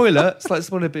 Slight spoiler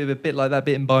a bit like that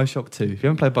bit in Bioshock 2. If you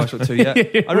haven't played Bioshock 2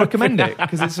 yet, I recommend it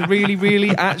because it's a really, really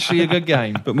actually a good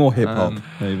game. But more hip hop,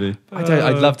 maybe.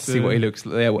 I'd love to see dear. what he looks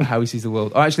like, how he sees the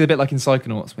world. Or actually, a bit like in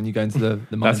Psychonauts when you go into the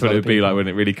minds That's what of it would be people. like when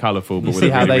it's really colourful, but You with see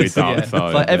a how really, they really see dark it. side.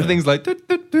 It's like yeah. everything's like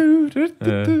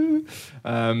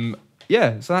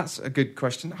yeah, so that's a good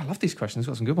question. I love these questions.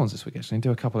 We've got some good ones this week, actually.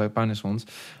 Do a couple of bonus ones.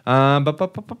 I'm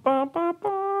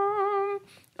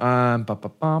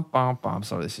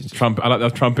sorry, this is just Trumpet. I like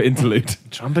that trumpet interlude.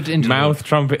 trumpet interlude. Mouth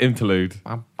trumpet interlude.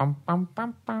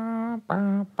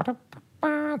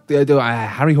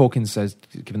 Harry Hawkins says,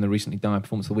 given the recently dire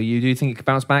performance of the Wii U, do you think it could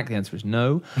bounce back? The answer is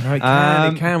no. No, it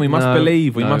can. It can. We must no,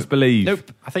 believe. We no. must believe.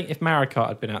 Nope. I think if Mario Kart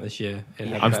had been out this year,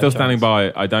 it'd have a I'm better still standing chance. by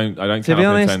it. I don't To count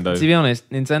be honest,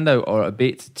 Nintendo. Nintendo are a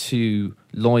bit too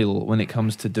loyal when it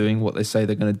comes to doing what they say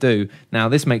they're going to do. Now,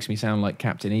 this makes me sound like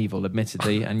Captain Evil,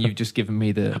 admittedly, and you've just given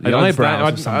me the I don't eyebrows.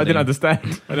 understand. I didn't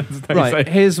understand. I don't understand. Right, Right.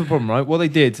 here's the problem. Right, what they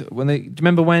did when do you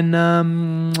remember when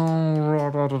the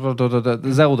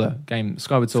Zelda game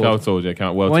Skyward Sword? Skyward Sword, yeah, came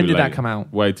out well When too did late. that come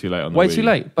out? Way too late on the Way Wii. too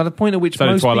late. By the point at which So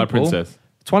did most Twilight people, Princess.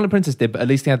 Twilight Princess did, but at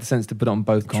least they had the sense to put it on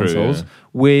both True, consoles. yeah.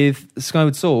 With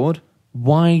Skyward Sword,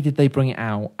 why did they bring it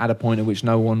out at a point at which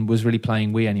no one was really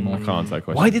playing Wii anymore? I can't answer that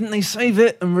question. Why didn't they save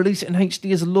it and release it in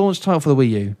HD as a launch title for the Wii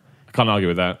U? I can't argue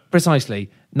with that. Precisely.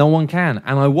 No one can.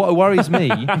 And what worries me...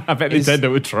 I bet is-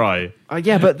 Nintendo would try.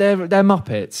 yeah, but they're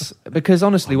Muppets. Because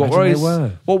honestly, what Imagine they worries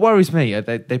were. what worries me, I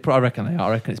reckon they are.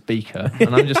 I reckon it's Beaker,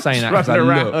 and I'm just saying that because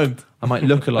Running I might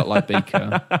look a lot like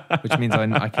Beaker, which means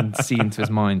I can see into his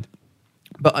mind.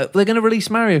 But they're going to release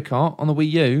Mario Kart on the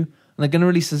Wii U, and they're going to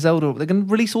release the Zelda. They're going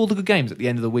to release all the good games at the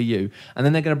end of the Wii U, and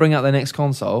then they're going to bring out their next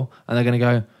console, and they're going to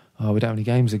go, oh, we don't have any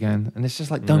games again. And it's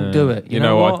just like, don't do it. You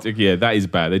know what? Yeah, that is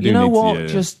bad. They do you know need what? to. Yeah.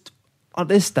 Just at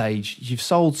this stage, you've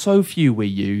sold so few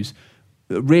Wii U's.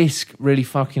 Risk really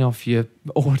fucking off your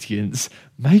audience.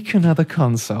 Make another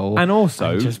console. And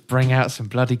also, just bring out some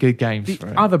bloody good games for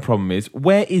it. the other problem is,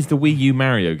 where is the Wii U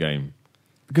Mario game?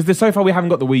 Because so far we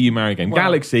haven't got the Wii U Mario game. Well,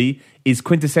 Galaxy is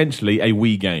quintessentially a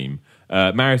Wii game.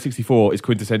 Mario 64 is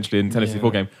quintessentially a Nintendo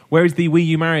 64 game. Where is the Wii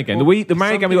U Mario game? Well, the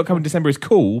Mario game we got coming in December is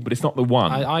cool, but it's not the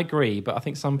one. I agree, but I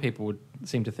think some people would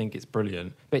seem to think it's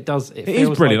brilliant. But it does. It is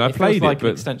feels brilliant. Like, I played feels like it, but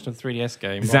an extension of the 3DS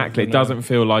game. Exactly. It doesn't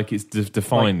feel like it's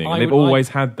defining. Like, They've always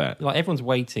had that. Like everyone's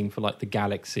waiting for like the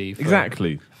Galaxy.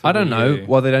 Exactly. I don't Wii know U.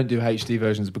 why they don't do HD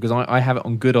versions, because I have it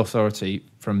on good authority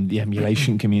from the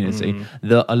emulation community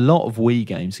that a lot of Wii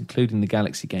games, including the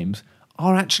Galaxy games,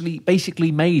 are actually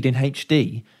basically made in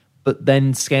HD but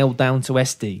then scaled down to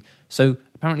SD. So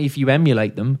apparently if you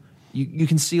emulate them, you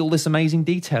can see all this amazing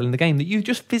detail in the game that you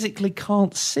just physically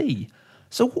can't see.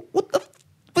 So what the...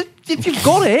 But if you've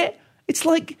got it, it's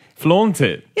like... Flaunt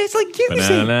it. Yeah, it's like use it. Use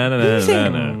it.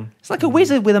 Banana. It's like a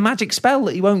wizard with a magic spell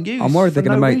that he won't use. I'm worried they're for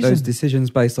going to no make those reason. decisions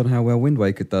based on how well Wind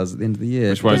Waker does at the end of the year.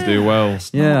 Which won't do well.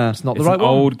 Yeah. It's not the It's right an one.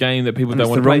 old game that people And don't it's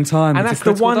want the to play. wrong time. And It's that's a the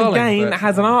critical one darling, game but- that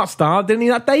has an art style that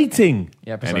need updating.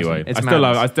 Yeah, precisely. Anyway, It's I still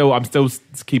love. madness. I'm still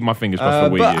keeping my fingers crossed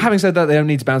for Wii But U. having said that, they don't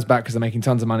need to bounce back because they're making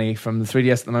tons of money from the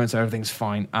 3DS at the moment, so everything's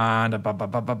fine. And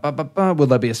will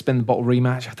there be a spin the bottle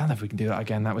rematch? I don't know if we can do that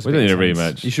again. That was We bit don't need a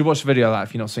intense. rematch. You should watch the video of that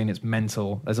if you've not seen it. It's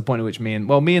mental. There's a point at which me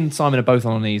and Simon are both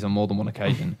on our knees on more than one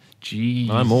occasion. Jeez,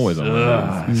 I'm always on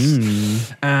my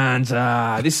knees. And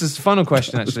this is the final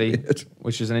question, actually,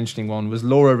 which is an interesting one. Was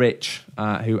Laura Rich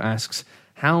who asks,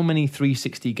 how many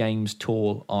 360 games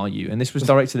tall are you? And this was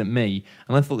directed at me,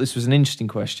 and I thought this was an interesting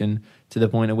question to the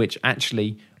point at which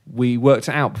actually we worked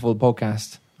it out before the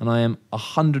podcast, and I am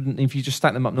 100. If you just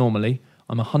stack them up normally,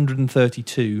 I'm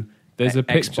 132. There's a Xbox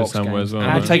picture somewhere games. as well.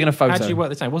 And I've taken a photo. How did you work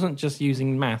this out? It wasn't just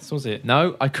using maths, was it?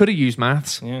 No, I could have used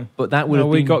maths, Yeah. but that would have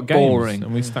we been got games boring.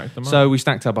 and we stacked them up. So we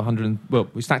stacked up 100.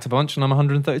 We stacked up a bunch, and I'm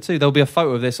 132. There'll be a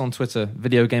photo of this on Twitter,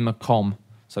 videogamer.com.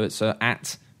 So it's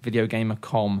at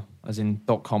videogamer.com, as in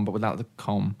 .com, but without the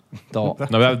com dot.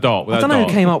 No, without a dot. I Without don't know a who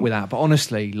dot. came up with that, but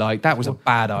honestly, like that was a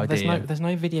bad There's idea. there's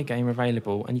no video game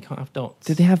available, and you can't have dots.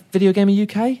 Did they have Video Gamer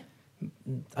UK?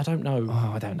 I don't know.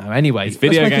 Oh, I don't know. Anyway, It's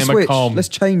Let's make a switch. videogamer.com. Let's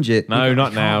change it. No,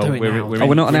 not now. do it now. Oh,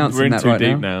 we're not announcing we're in that too right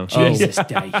deep now? now. Jesus,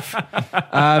 Dave.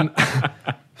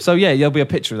 So yeah, there'll be a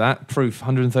picture of that. Proof,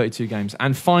 132 games.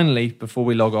 And finally, before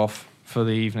we log off for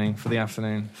the evening, for the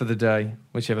afternoon, for the day,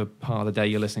 whichever part of the day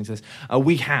you're listening to this,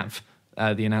 we have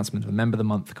the announcement of the Member of the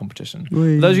Month competition.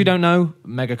 Whee. For those who don't know,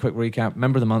 mega quick recap,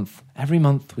 Member of the Month. Every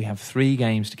month we have 3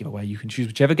 games to give away. You can choose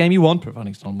whichever game you want,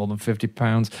 providing it's not more than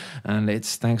 £50. And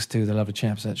it's thanks to the lovely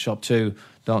chaps at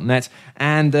shop2.net.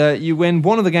 And you win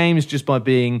one of the games just by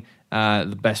being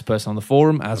the best person on the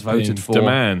forum, as voted for. The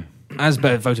man. As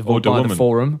voted for Or the by the woman.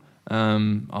 forum,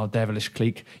 our devilish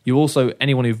clique. You also,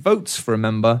 anyone who votes for a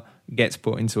member gets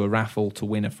put into a raffle to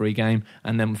win a free game.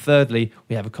 And then thirdly,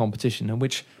 we have a competition in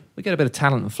which we get a bit of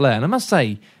talent and flair. And I must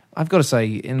say, I've got to say,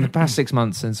 in the past 6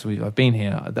 months since I've been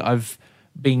here, that I've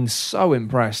been so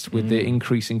impressed with the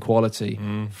increasing quality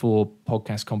for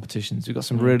podcast competitions. We've got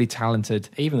some really talented...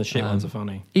 Even the shit ones are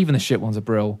funny. Even the shit ones are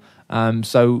brill.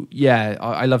 So, yeah,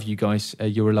 I love you guys.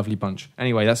 You're a lovely bunch.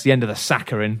 Anyway, that's the end of the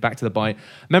saccharine. Back to the bite.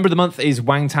 Member of the month is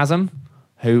Wang Tasm,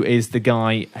 who is the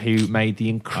guy who made the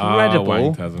incredible...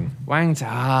 Wang Tasm. Wang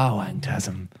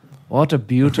Tasm. What a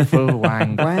beautiful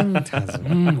Wang.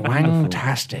 Wang-tasm.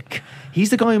 Wang-tastic. He's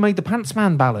the guy who made the Pants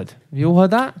Man ballad. Have you all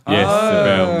heard that? Yes,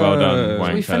 well done, So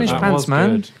Wang we finished Tasm. That was Pants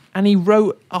Man, good. and he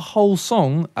wrote a whole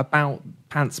song about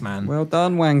Pants Man. Well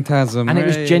done, Wang-tasm. And it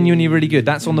was Hey. genuinely really good.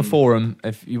 That's on the forum.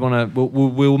 If you want to,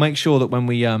 we'll make sure that when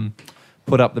we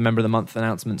put up the Member of the Month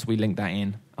announcements, we link that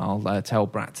in. I'll tell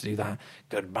Brat to do that.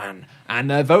 Good man. And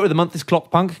vote of the month is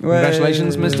Clockpunk.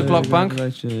 Congratulations, Hey. Mr. Clockpunk,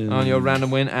 Congratulations. on your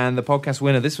random win. And the podcast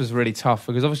winner, this was really tough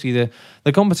because obviously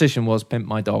the competition was Pimp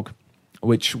My Dog,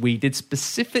 which we did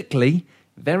specifically,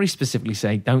 very specifically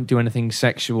say, don't do anything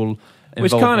sexual.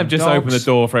 Which involving kind of just dogs. opened the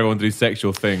door for everyone to do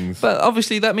sexual things. But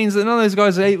obviously that means that none of those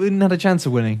guys wouldn't had a chance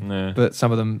of winning. No. But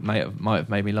some of them might have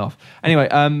made me laugh. Anyway,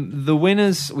 the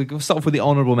winners, we can start off with the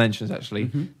honourable mentions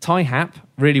actually. Ty Happ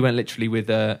really went literally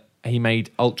with, he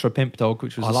made Ultra Pimp Dog,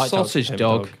 which was I a liked sausage Pimp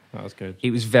dog. That was good.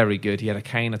 It was very good. He had a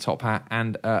cane, a top hat,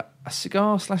 and a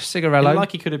cigar / It cigarello. looked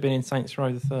like he could have been in Saints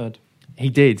Row the Third. He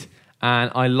did. And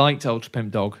I liked Ultra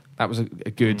Pimp Dog. That was a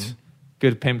good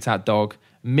pimped out dog.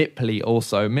 Mipley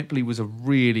also. Mipley was a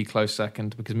really close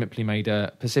second because Mipley made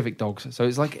Pacific Dogs. So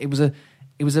it's like it was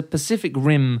a Pacific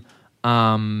Rim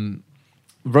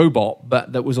robot,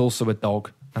 but that was also a dog.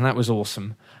 and that was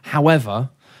awesome. However,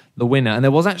 the winner, and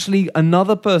there was actually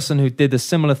another person who did a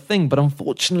similar thing, but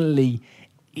unfortunately,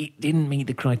 it didn't meet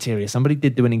the criteria. Somebody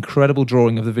did do an incredible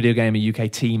drawing of the Video Gamer UK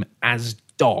team as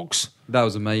dogs. That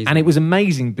was amazing. And it was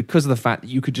amazing because of the fact that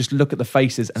you could just look at the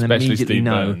faces and Especially immediately Steve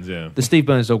know. Burns, yeah. The Steve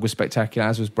Burns dog was spectacular,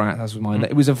 as was Brat, as was mine.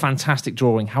 It was a fantastic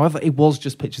drawing. However, it was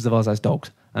just pictures of us as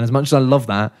dogs. And as much as I love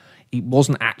that, it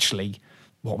wasn't actually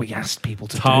what we asked people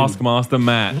to do. Taskmaster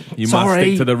Matt, you must Sorry,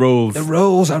 stick to the rules. The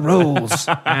rules are rules.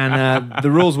 And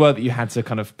the rules were that you had to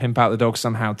kind of pimp out the dog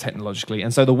somehow technologically.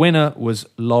 And so the winner was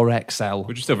Lorexel,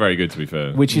 Which is still very good, to be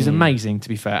fair. which is amazing, to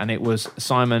be fair. And it was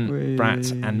Simon, Whee. Brat,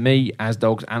 and me as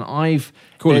dogs. And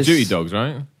Call of there's- Duty dogs,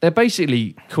 right? They're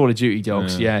basically Call of Duty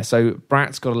dogs, yeah. So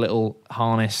Brat's got a little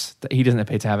harness. He doesn't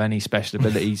appear to have any special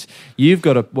abilities. You've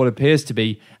got what appears to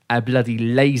be a bloody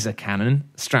laser cannon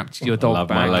strapped to your dog love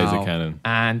bag. my laser Wow. cannon.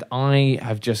 And I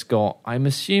have just got, I'm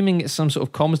assuming it's some sort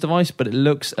of comms device, but it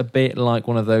looks a bit like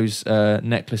one of those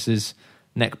neck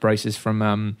braces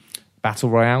from Battle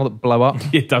Royale that blow up.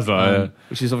 It does,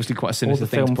 Which is obviously quite a Or sinister the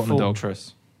thing to film put on a dog.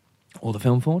 Fortress. Or the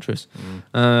film Fortress.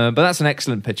 But that's an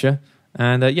excellent picture.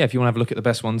 And yeah, if you want to have a look at the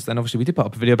best ones, then obviously we did put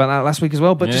up a video about that last week as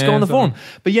well. But just Yeah, go on the so- forum.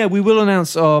 But yeah, we will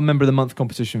announce our Member of the Month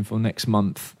competition for next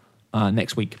month,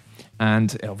 next week.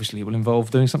 And obviously it will involve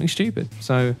doing something stupid.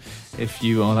 So if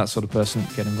you are that sort of person,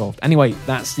 get involved. Anyway,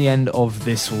 that's the end of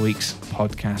this week's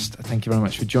podcast. Thank you very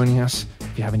much for joining us.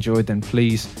 If you have enjoyed, then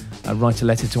please write a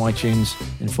letter to iTunes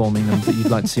informing them that you'd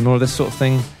like to see more of this sort of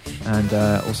thing. And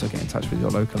also get in touch with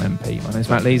your local MP. My name's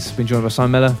Matt Lees. Been joined by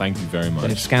Simon Miller, Thank you very much.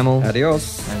 Dave Scannell,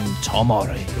 Adios. and Tom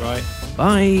Orry. Right.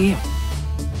 Bye.